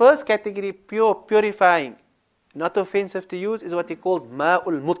 The first category, pure, purifying, not offensive to use, is what he called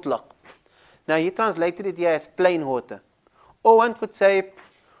ma'ul mutlaq. Now he translated it here as plain water. Or one could say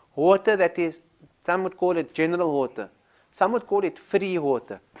water that is, some would call it general water. Some would call it free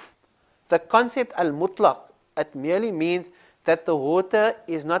water. The concept al-mutlaq, it merely means that the water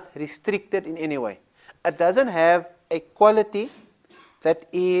is not restricted in any way. It doesn't have a quality that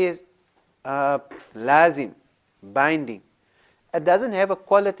is lazim, binding. It doesn't have a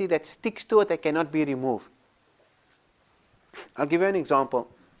quality that sticks to it that cannot be removed. I'll give you an example.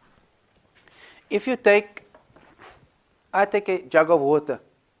 If you I take a jug of water,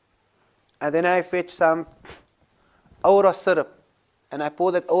 and then I fetch some aura syrup, and I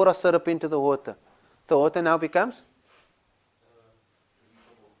pour that aura syrup into the water now becomes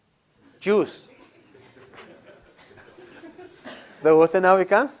juice. The water now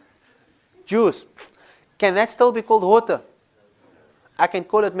becomes juice. Can that still be called water? I can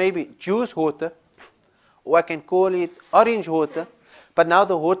call it maybe juice water, or I can call it orange water, but now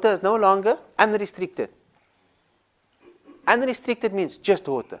the water is no longer unrestricted. Unrestricted means just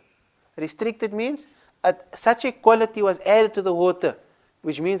water. Restricted means such a quality was added to the water,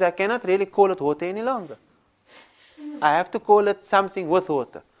 which means I cannot really call it water any longer. I have to call it something with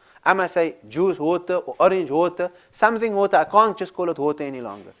water. I must say juice water or orange water, something water. I can't just call it water any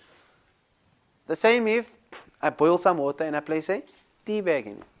longer. The same if I boil some water and I place a tea bag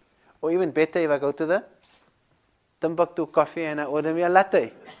in it. Or even better, if I go to the Timbuktu coffee and I order me a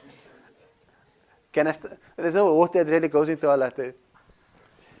latte. There's no water that really goes into a latte.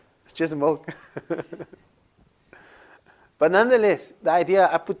 It's just milk. But nonetheless, the idea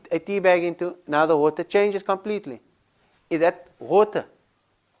I put a tea bag into, now the water changes completely. Is that water?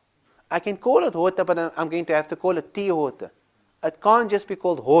 I can call it water, but I'm going to have to call it tea water. It can't just be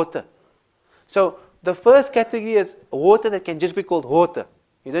called water. So the first category is water that can just be called water.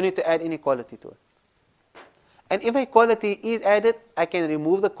 You don't need to add any quality to it. And if a quality is added, I can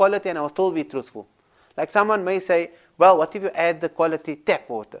remove the quality and I will still be truthful. Like someone may say, well, what if you add the quality tap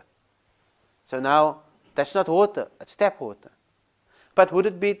water? So now, that's not water, it's tap water. But would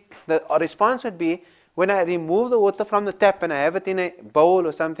it be, the response would be, when I remove the water from the tap and I have it in a bowl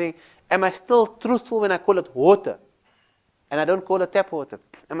or something, am I still truthful when I call it water? And I don't call it tap water.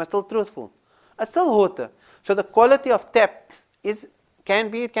 Am I still truthful? It's still water. So the quality of tap can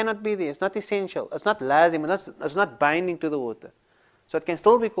be, it cannot be there. It's not essential. It's not lazim. It's not binding to the water. So it can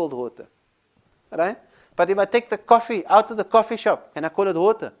still be called water. Right? But if I take the coffee out of the coffee shop, can I call it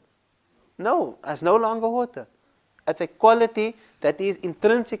water? No, it's no longer water. It's a quality that is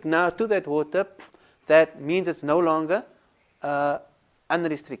intrinsic now to that water. That means it's no longer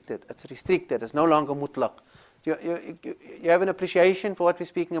unrestricted. It's restricted. It's no longer mutlaq. You have an appreciation for what we're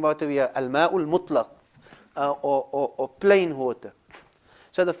speaking about over here. Al-ma'ul mutlaq, or plain water.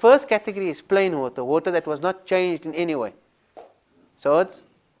 So the first category is plain water, water that was not changed in any way. So it's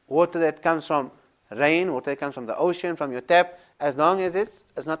water that comes from rain, water that comes from the ocean, from your tap, as long as it's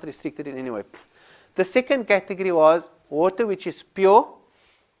not restricted in any way. The second category was water which is pure,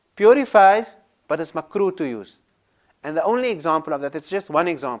 purifies, but it's makruh to use. And the only example of that, it's just one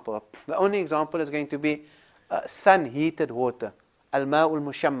example. The only example is going to be sun-heated water, al-ma'ul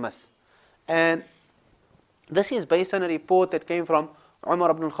mushammas. And this is based on a report that came from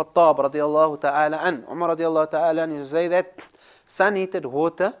Umar ibn al-Khattab radiyallahu ta'ala an. Umar radiyallahu ta'ala an, you say that sun-heated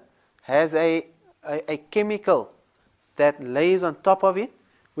water has a chemical that lays on top of it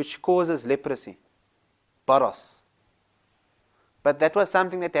which causes leprosy, baras. But that was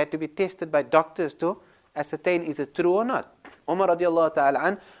something that had to be tested by doctors to ascertain is it true or not. Umar radiallahu ta'ala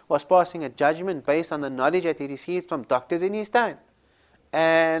an was passing a judgment based on the knowledge that he received from doctors in his time.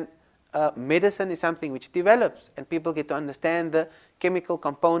 And medicine is something which develops and people get to understand the chemical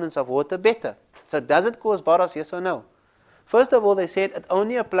components of water better. So does it cause baras, yes or no? First of all, they said it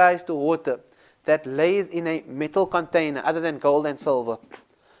only applies to water that lays in a metal container other than gold and silver.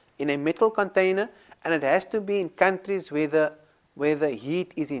 In a metal container, and it has to be in countries where the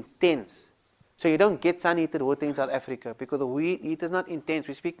heat is intense. So you don't get sun-heated water in South Africa because the heat is not intense.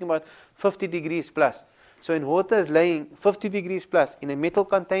 We're speaking about 50 degrees plus. So when water is laying 50 degrees plus in a metal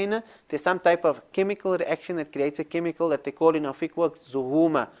container, there's some type of chemical reaction that creates a chemical that they call in our fiqh work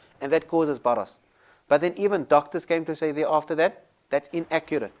zuhuma, and that causes baras. But then even doctors came to say thereafter that that's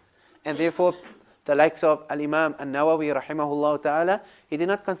inaccurate. And therefore, the likes of Al-Imam An-Nawawi rahimahullah ta'ala, he did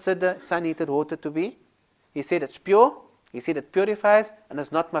not consider sun-heated water to be, he said it's pure, he said it purifies, and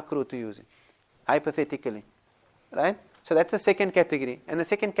it's not makruh to use it, hypothetically. Right? So that's the second category. And the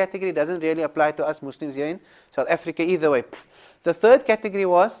second category doesn't really apply to us Muslims here in South Africa either way. The third category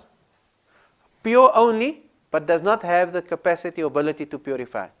was pure only, but does not have the capacity or ability to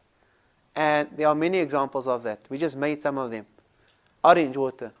purify. And there are many examples of that. We just made some of them. Orange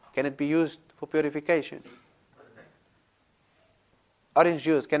water, can it be used for purification? Orange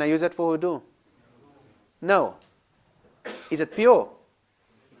juice, can I use it for wudu? No. Is it pure?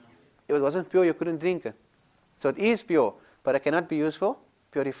 If it wasn't pure, you couldn't drink it. So it is pure, but it cannot be used for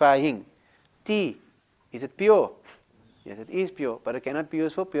purifying. Tea, is it pure? Yes, it is pure, but it cannot be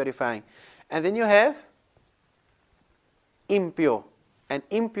used for purifying. And then you have impure. And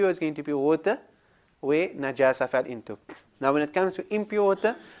impure is going to be water where najasa fell into. Now when it comes to impure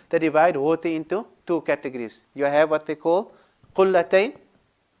water, they divide water into two categories. You have what they call qullatayn,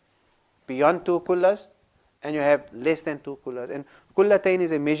 beyond 2 kullas, and you have less than 2 kullas. And qullatayn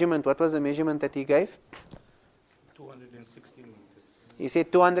is a measurement. What was the measurement that he gave? 216 meters. He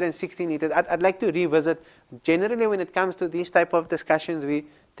said 216 meters. I'd like to revisit. Generally, when it comes to these type of discussions, we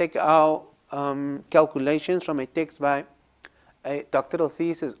take our calculations from a text by a doctoral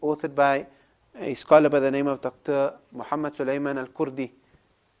thesis authored by a scholar by the name of Dr. Muhammad Sulaiman Al-Kurdi,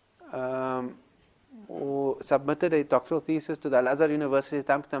 who submitted a doctoral thesis to the Al-Azhar University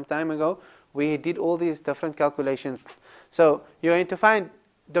some time ago, where he did all these different calculations. So you're going to find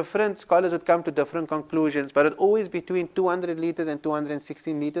different scholars would come to different conclusions, but it's always between 200 liters and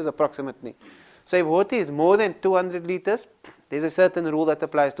 216 liters approximately. So if water is more than 200 liters, there's a certain rule that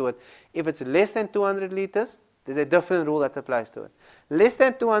applies to it. If it's less than 200 liters, there's a different rule that applies to it. Less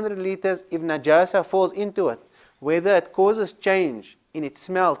than 200 liters, if najasa falls into it, whether it causes change in its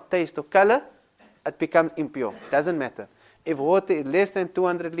smell, taste or color, it becomes impure. Doesn't matter. If water is less than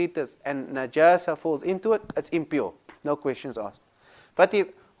 200 liters and najasa falls into it, it's impure. No questions asked. But if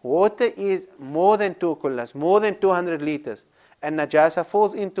water is more than 2 kullas, more than 200 liters, and najasa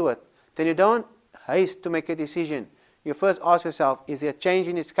falls into it, then you don't haste to make a decision. You first ask yourself, is there a change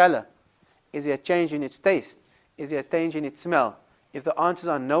in its color? Is there a change in its taste? Is there a change in its smell? If the answers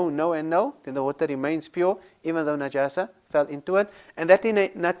are no, no and no, then the water remains pure even though najasa fell into it. And that in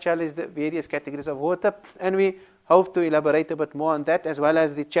a nutshell is the various categories of water. And we hope to elaborate a bit more on that as well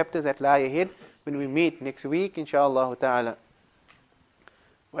as the chapters that lie ahead when we meet next week, inshallah ta'ala.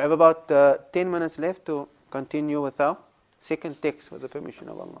 We have about 10 minutes left to continue with our second text with the permission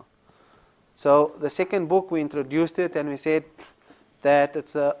of Allah. So the second book, we introduced it and we said that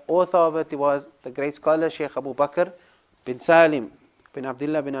it's the author of it was the great scholar Sheikh Abu Bakr bin Salim bin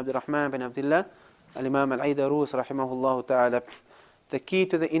Abdullah bin Abdurragmaan bin Abdullah Al-Imam Al-Aidarus rahimahullah ta'ala. The key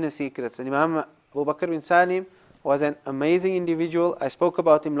to the inner secrets. And Imam Abu Bakr bin Salim was an amazing individual. I spoke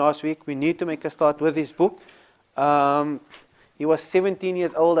about him last week. We need to make a start with his book. He was 17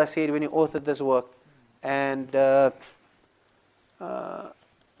 years old, I said, when he authored this work. And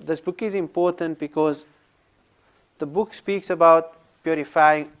this book is important because the book speaks about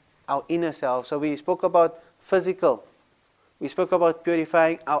purifying our inner self. So we spoke about physical. We spoke about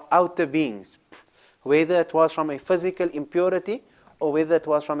purifying our outer beings, whether it was from a physical impurity or whether it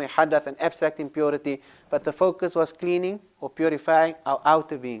was from a hadath, an abstract impurity. But the focus was cleaning or purifying our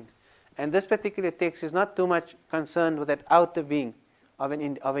outer beings. And this particular text is not too much concerned with that outer being of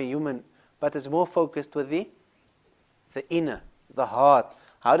a human, but is more focused with the inner, the heart.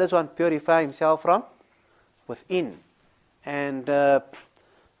 How does one purify himself from within? And the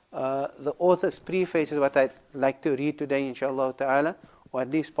author's preface is what I'd like to read today, inshallah ta'ala, or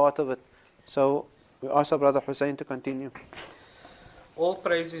at least part of it. So we ask our brother Hussein to continue. All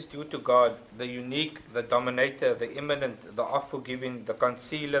praise is due to God, the unique, the dominator, the immanent, the oft-forgiving, the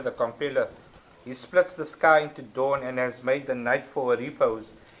concealer, the compeller. He splits the sky into dawn and has made the night for a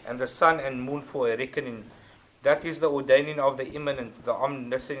repose, and the sun and moon for a reckoning. That is the ordaining of the immanent, the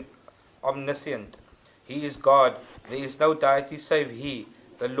omniscient. He is God. There is no deity save He,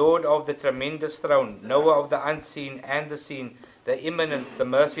 the Lord of the tremendous throne, knower of the unseen and the seen, the immanent, the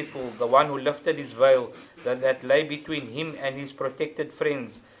merciful, the one who lifted his veil that lay between him and his protected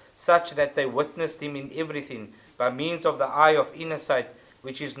friends, such that they witnessed him in everything, by means of the eye of inner sight,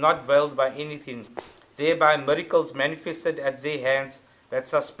 which is not veiled by anything, thereby miracles manifested at their hands that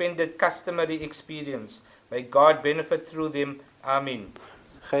suspended customary experience. May God benefit through them. Amen.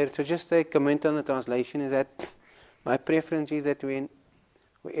 Khair, to just a comment on the translation is that my preference is that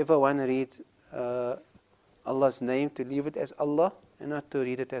whoever one reads Allah's name, to leave it as Allah and not to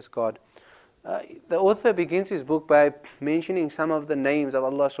read it as God. The author begins his book by mentioning some of the names of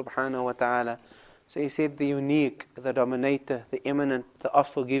Allah subhanahu wa ta'ala. So he said the unique, the dominator, the immanent, the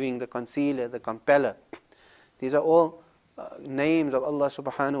oft-forgiving, the concealer, the compeller. These are all names of Allah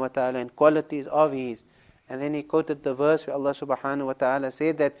subhanahu wa ta'ala and qualities of His. And then he quoted the verse where Allah subhanahu wa ta'ala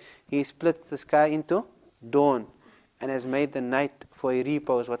said that He splits the sky into dawn and has made the night for a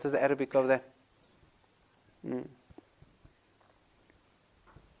repose. What is the Arabic of that? And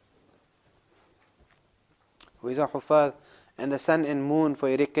the sun and moon for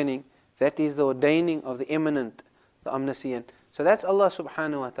a reckoning. That is the ordaining of the immanent, the omniscient. So that's Allah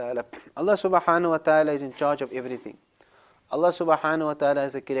subhanahu wa ta'ala. Allah subhanahu wa ta'ala is in charge of everything. Allah subhanahu wa ta'ala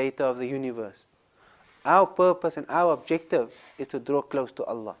is the creator of the universe. Our purpose and our objective is to draw close to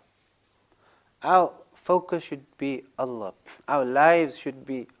Allah. Our focus should be Allah. Our lives should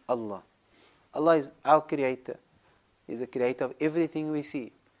be Allah. Allah is our creator. He is the creator of everything we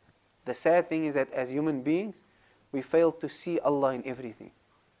see. The sad thing is that as human beings, we fail to see Allah in everything.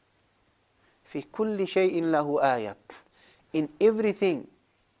 في كل شيء له آية. In everything,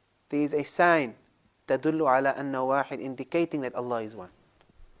 there is a sign تدل على أنه واحد, indicating that Allah is one.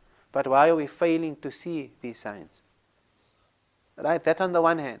 But why are we failing to see these signs? Right? That on the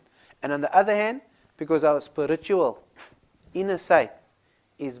one hand. And on the other hand, because our spiritual inner sight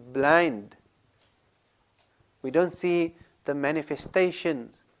is blind, we don't see the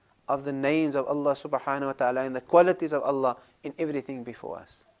manifestations of the names of Allah subhanahu wa ta'ala and the qualities of Allah in everything before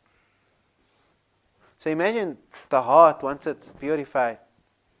us. So imagine the heart, once it's purified,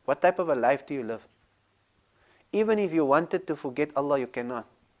 what type of a life do you live? Even if you wanted to forget Allah, you cannot.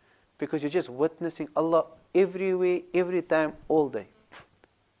 Because you're just witnessing Allah everywhere, every time, all day.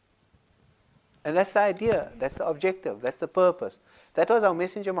 And that's the idea, that's the objective, that's the purpose. That was our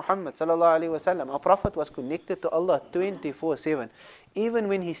Messenger Muhammad sallallahu alaihi wasallam. Our Prophet was connected to Allah 24/7. Even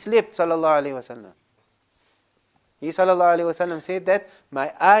when he slept, sallallahu alaihi wasallam. He sallallahu alaihi wasallam said that,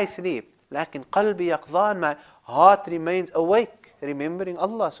 my eyes sleep, lakin qalbi yaqdhan, my heart remains awake, remembering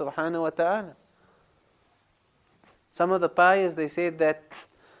Allah subhanahu wa ta'ala. Some of the pious, they said that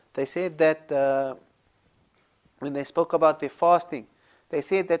when they spoke about their fasting, they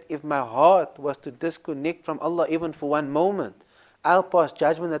said that if my heart was to disconnect from Allah even for one moment, I'll pass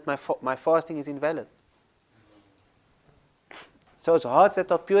judgment that my fasting is invalid. So it's hearts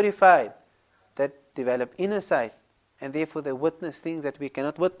that are purified, that develop inner sight, and therefore they witness things that we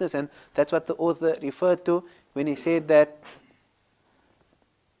cannot witness. And that's what the author referred to when he said that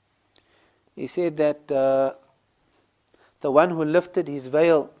the one who lifted his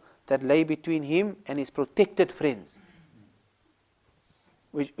veil that lay between him and his protected friends.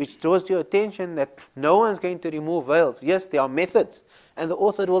 Which draws to your attention that no one's going to remove veils. Yes, there are methods, and the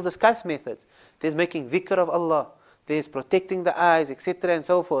author will discuss methods. There's making dhikr of Allah, there's protecting the eyes, etc. and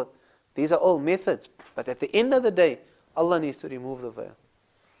so forth. These are all methods. But at the end of the day, Allah needs to remove the veil.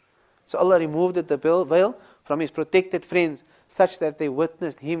 So Allah removed the veil from His protected friends such that they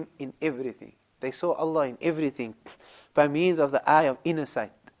witnessed Him in everything. They saw Allah in everything by means of the eye of inner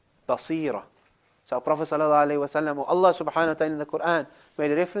sight, basira. So Prophet ﷺ, or Allah subhanahu wa ta'ala in the Quran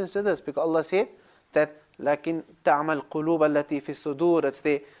made a reference to this, because Allah said that لَكِنْ تَعْمَى الْقُلُوبَ الَّتِي فِي الصُّدُورِ, it's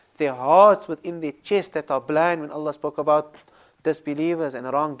their hearts within their chest that are blind, when Allah spoke about disbelievers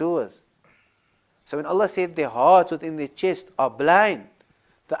and wrongdoers. So when Allah said their hearts within their chest are blind,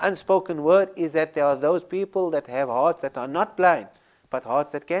 the unspoken word is that there are those people that have hearts that are not blind, but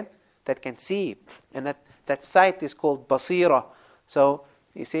hearts that can see. And that sight is called basira. So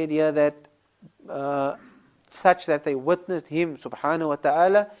he said here that such that they witnessed Him subhanahu wa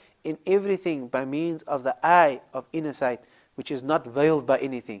ta'ala in everything by means of the eye of inner sight, which is not veiled by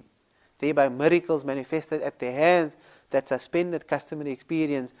anything. Thereby miracles manifested at their hands that suspended customary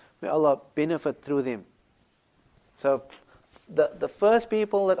experience, may Allah benefit through them. So the first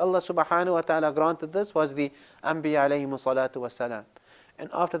people that Allah subhanahu wa ta'ala granted this was the Anbiya alayhimu salatu wasalam. And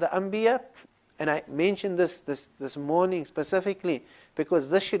after the Anbiya, and I mentioned this morning specifically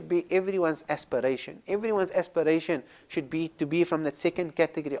because this should be everyone's aspiration. Everyone's aspiration should be to be from that second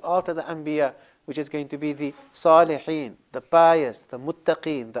category after the Anbiya, which is going to be the Salihin, the pious, the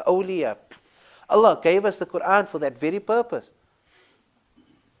Muttaqeen, the Awliya. Allah gave us the Quran for that very purpose.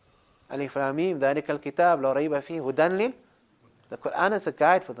 Alif Lam Mim, Dhalikal Kitab, La Rayba Fihi, Hudan Lil. The Quran is a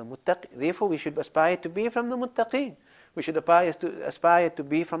guide for the Muttaqeen. Therefore, we should aspire to be from the Muttaqeen. We should aspire to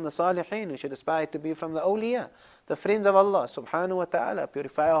be from the Salihin. We should aspire to be from the Awliya, the friends of Allah subhanahu wa ta'ala.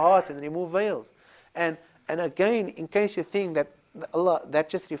 Purify our hearts and remove veils. And again, in case you think that Allah, that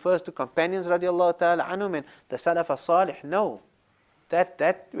just refers to companions radiallahu ta'ala anhum and the Salaf as-Salih. No.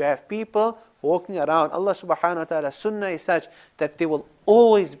 That you have people walking around. Allah subhanahu wa ta'ala sunnah is such that there will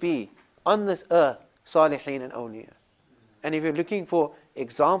always be on this earth Salihin and Awliya. And if you're looking for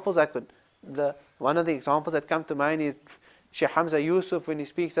examples, one of the examples that come to mind is Shaykh Hamza Yusuf when he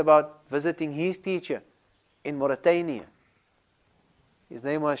speaks about visiting his teacher in Mauritania. His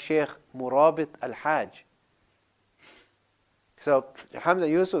name was Sheikh Murabit Al-Hajj. So Hamza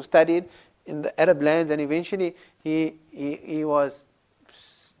Yusuf studied in the Arab lands, and eventually he was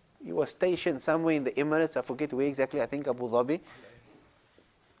stationed somewhere in the Emirates. I forget where exactly. I think Abu Dhabi.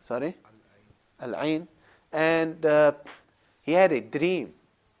 Sorry, Al-Ain. And he had a dream.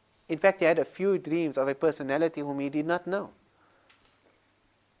 In fact, he had a few dreams of a personality whom he did not know.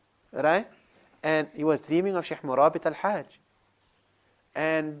 Right? And he was dreaming of Sheikh Murabit Al-Hajj.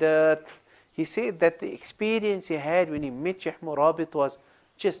 And he said that the experience he had when he met Sheikh Murabit was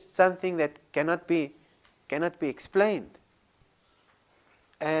just something that cannot be explained.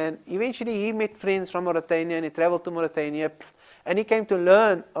 And eventually he met friends from Mauritania, and he traveled to Mauritania, and he came to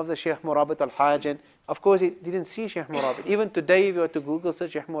learn of the Sheikh Murabit Al-Hajj. And of course, he didn't see Sheikh Murabit. Even today, if you were to Google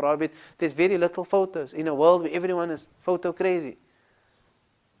search Sheikh Murabit, there's very little photos in a world where everyone is photo crazy.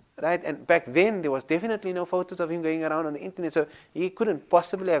 Right? And back then, there was definitely no photos of him going around on the internet, so he couldn't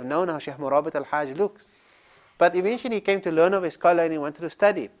possibly have known how Sheikh Murabit Al-Hajj looks. But eventually, he came to learn of a scholar, and he wanted to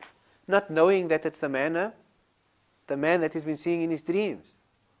study, not knowing that it's the man that he's been seeing in his dreams.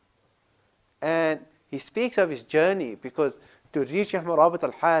 And he speaks of his journey, because to reach Sheikh Murabit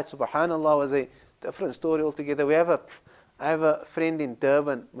Al-Hajj, subhanallah, was a different story altogether. I have a friend in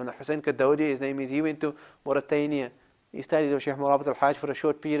Durban, Hussein Kadawdi, his name is. He went to Mauritania. He studied with Sheikh Murabit Al-Hajj for a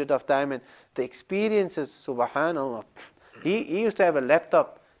short period of time, and the experiences, subhanallah. He used to have a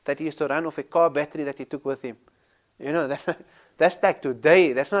laptop that he used to run off a car battery that he took with him. You know, that's like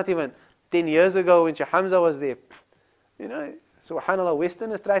today. That's not even 10 years ago when Sheikh Hamza was there. You know, subhanallah,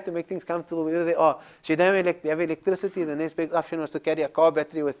 Westerners try to make things comfortable where they are. Should they have electricity, the next big option was to carry a car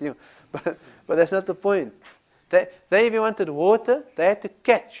battery with you. But that's not the point. They, if you wanted water, they had to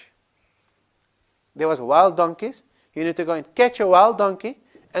catch. There was wild donkeys. You need to go and catch a wild donkey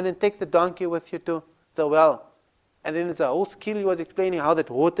and then take the donkey with you to the well. And then it's a whole skill. He was explaining how that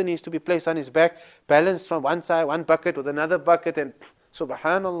water needs to be placed on his back, balanced from one side, one bucket with another bucket, and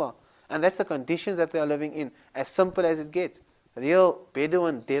subhanallah. And that's the conditions that they are living in, as simple as it gets. Real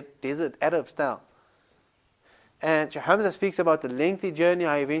Bedouin desert Arab style. And Shaykh Hamza speaks about the lengthy journey,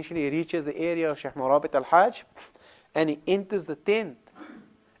 how he eventually reaches the area of Sheikh Murabit Al-Hajj, and he enters the tent.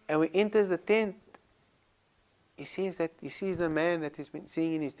 And when he enters the tent, he sees the man that he's been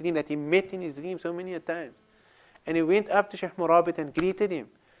seeing in his dream, that he met in his dream so many times. And he went up to Sheikh Murabit and greeted him.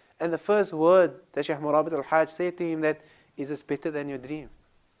 And the first word that Sheikh Murabit Al-Hajj said to him, that, is this better than your dream?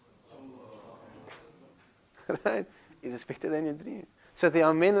 Right? Is this better than your dream? So there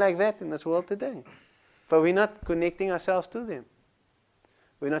are men like that in this world today. But we're not connecting ourselves to them.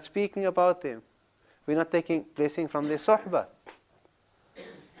 We're not speaking about them. We're not taking blessing from their suhbah.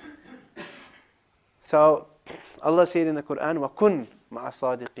 So Allah said in the Quran, وَكُنْ مع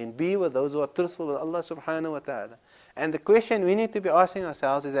الصادقين. Be with those who are truthful with Allah subhanahu wa ta'ala. And the question we need to be asking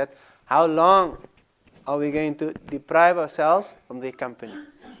ourselves is that how long are we going to deprive ourselves from their company?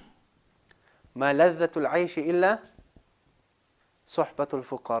 ما لذة العيش إلا صحبة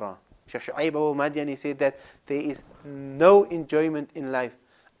الفقراء. Shaykh Shu'aib Abu Madian, he said that there is no enjoyment in life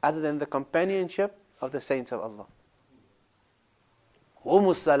other than the companionship of the saints of Allah. هم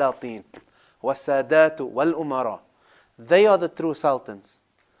السلاطين والسادات والأمراء. They are the true sultans,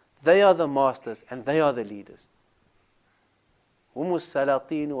 they are the masters, and they are the leaders. هم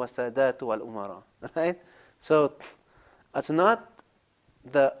السلاطين والسادات والأمراء. Right? So it's not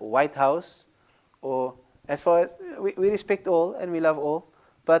the White House, or as far as we respect all and we love all,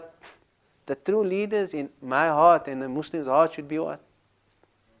 but the true leaders in my heart and the Muslim's heart should be what?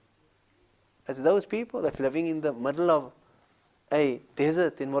 It's those people that's living in the middle of a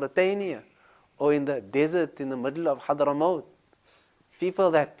desert in Mauritania, or in the desert in the middle of Hadramaut.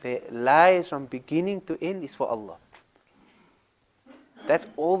 People that their lives from beginning to end is for Allah. That's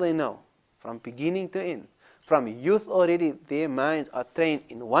all they know, from beginning to end. From youth already, their minds are trained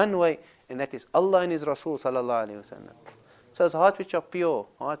in one way, and that is Allah and His Rasul sallallahu alaihi wasallam. So it's hearts which are pure,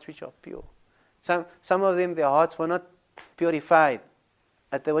 hearts which are pure. Some of them, their hearts were not purified,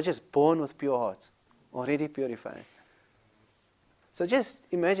 but they were just born with pure hearts, already purified. So just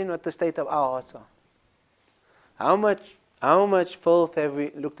imagine what the state of our hearts are. How much filth have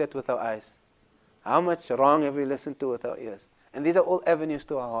we looked at with our eyes? How much wrong have we listened to with our ears? And these are all avenues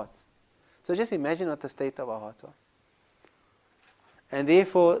to our hearts. So just imagine what the state of our hearts are. And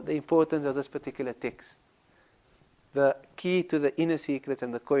therefore, the importance of this particular text, the key to the inner secrets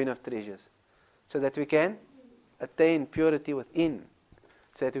and the coin of treasures, so that we can attain purity within,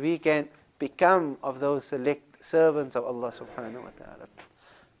 so that we can become of those select servants of Allah subhanahu wa ta'ala.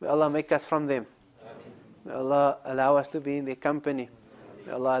 May Allah make us from them. May Allah allow us to be in their company.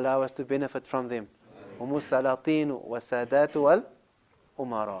 May Allah allow us to benefit from them. هم السلاطين والسادات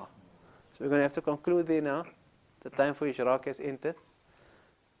والأمراء. So we're going to have to conclude there now. The time for Ishraq has entered.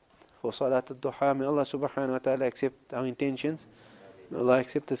 For Salat al-Duha, may Allah subhanahu wa ta'ala accept our intentions. May Allah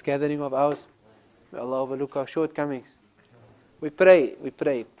accept this gathering of ours. May Allah overlook our shortcomings. We pray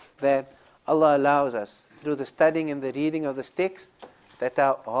that Allah allows us, through the studying and the reading of this text, that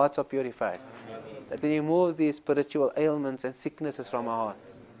our hearts are purified. That He removes these spiritual ailments and sicknesses from our heart.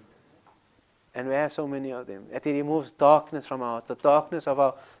 And we have so many of them. That He removes darkness from our heart, the darkness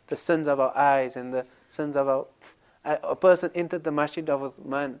of the sins of our eyes and the sins of our... A person entered the masjid of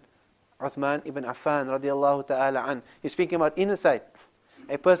Uthman ibn Affan radiallahu ta'ala an. He's speaking about inner sight.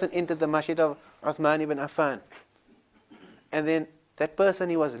 A person entered the masjid of Uthman ibn Affan. And then that person,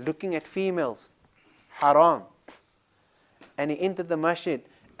 he was looking at females, haram. And he entered the masjid.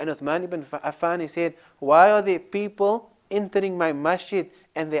 And Uthman ibn Affan, he said, why are there people entering my masjid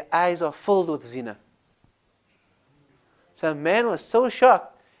and their eyes are filled with zina? So a man was so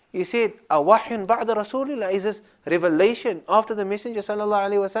shocked. He said, awahyun ba'da Rasulillah, is this revelation after the Messenger sallallahu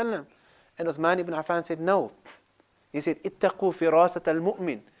alaihi wasallam? And Uthman ibn Affan said, no. He said, ittaqu firasat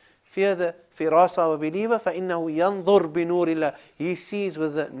al-mu'min. Fear the firasa of a believer, فَإِنَّهُ يَنظُرْ بِنُورِ اللَّهِ. He sees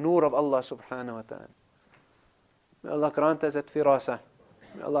with the nur of Allah subhanahu wa ta'ala. May Allah grant us that firasa.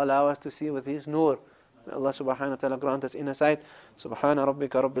 May Allah allow us to see with His nur. May Allah subhanahu wa ta'ala grant us inner sight. Subhana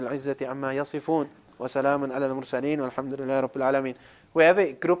rabbika rabbil izzati amma yasifun. Wa salamun ala al-mursaleen. Walhamdulillahi rabbil alameen. We have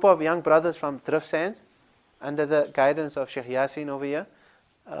a group of young brothers from Thrift Sands, under the guidance of Sheikh Yasin over here,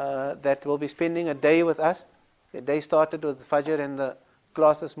 that will be spending a day with us. The day started with Fajr and the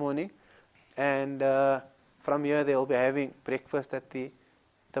class this morning. And from here they will be having breakfast at the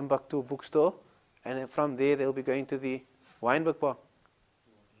Timbuktu bookstore. And then from there they will be going to the Weinberg Park.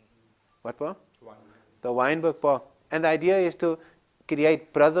 What park? The Weinberg Park. And the idea is to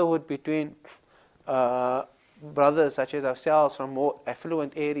create brotherhood between brothers such as ourselves from more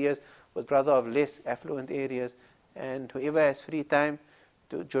affluent areas with brothers of less affluent areas. And whoever has free time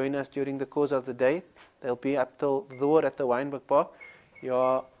to join us during the course of the day, they'll be up till Dhuhr at the Weinberg Park. You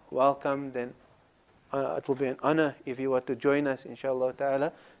are welcomed, and it will be an honor if you were to join us, inshallah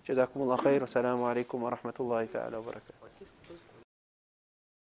ta'ala. Jazakumullah khair. Wassalamu alaikum wa rahmatullahi ta'ala wa barakatuh.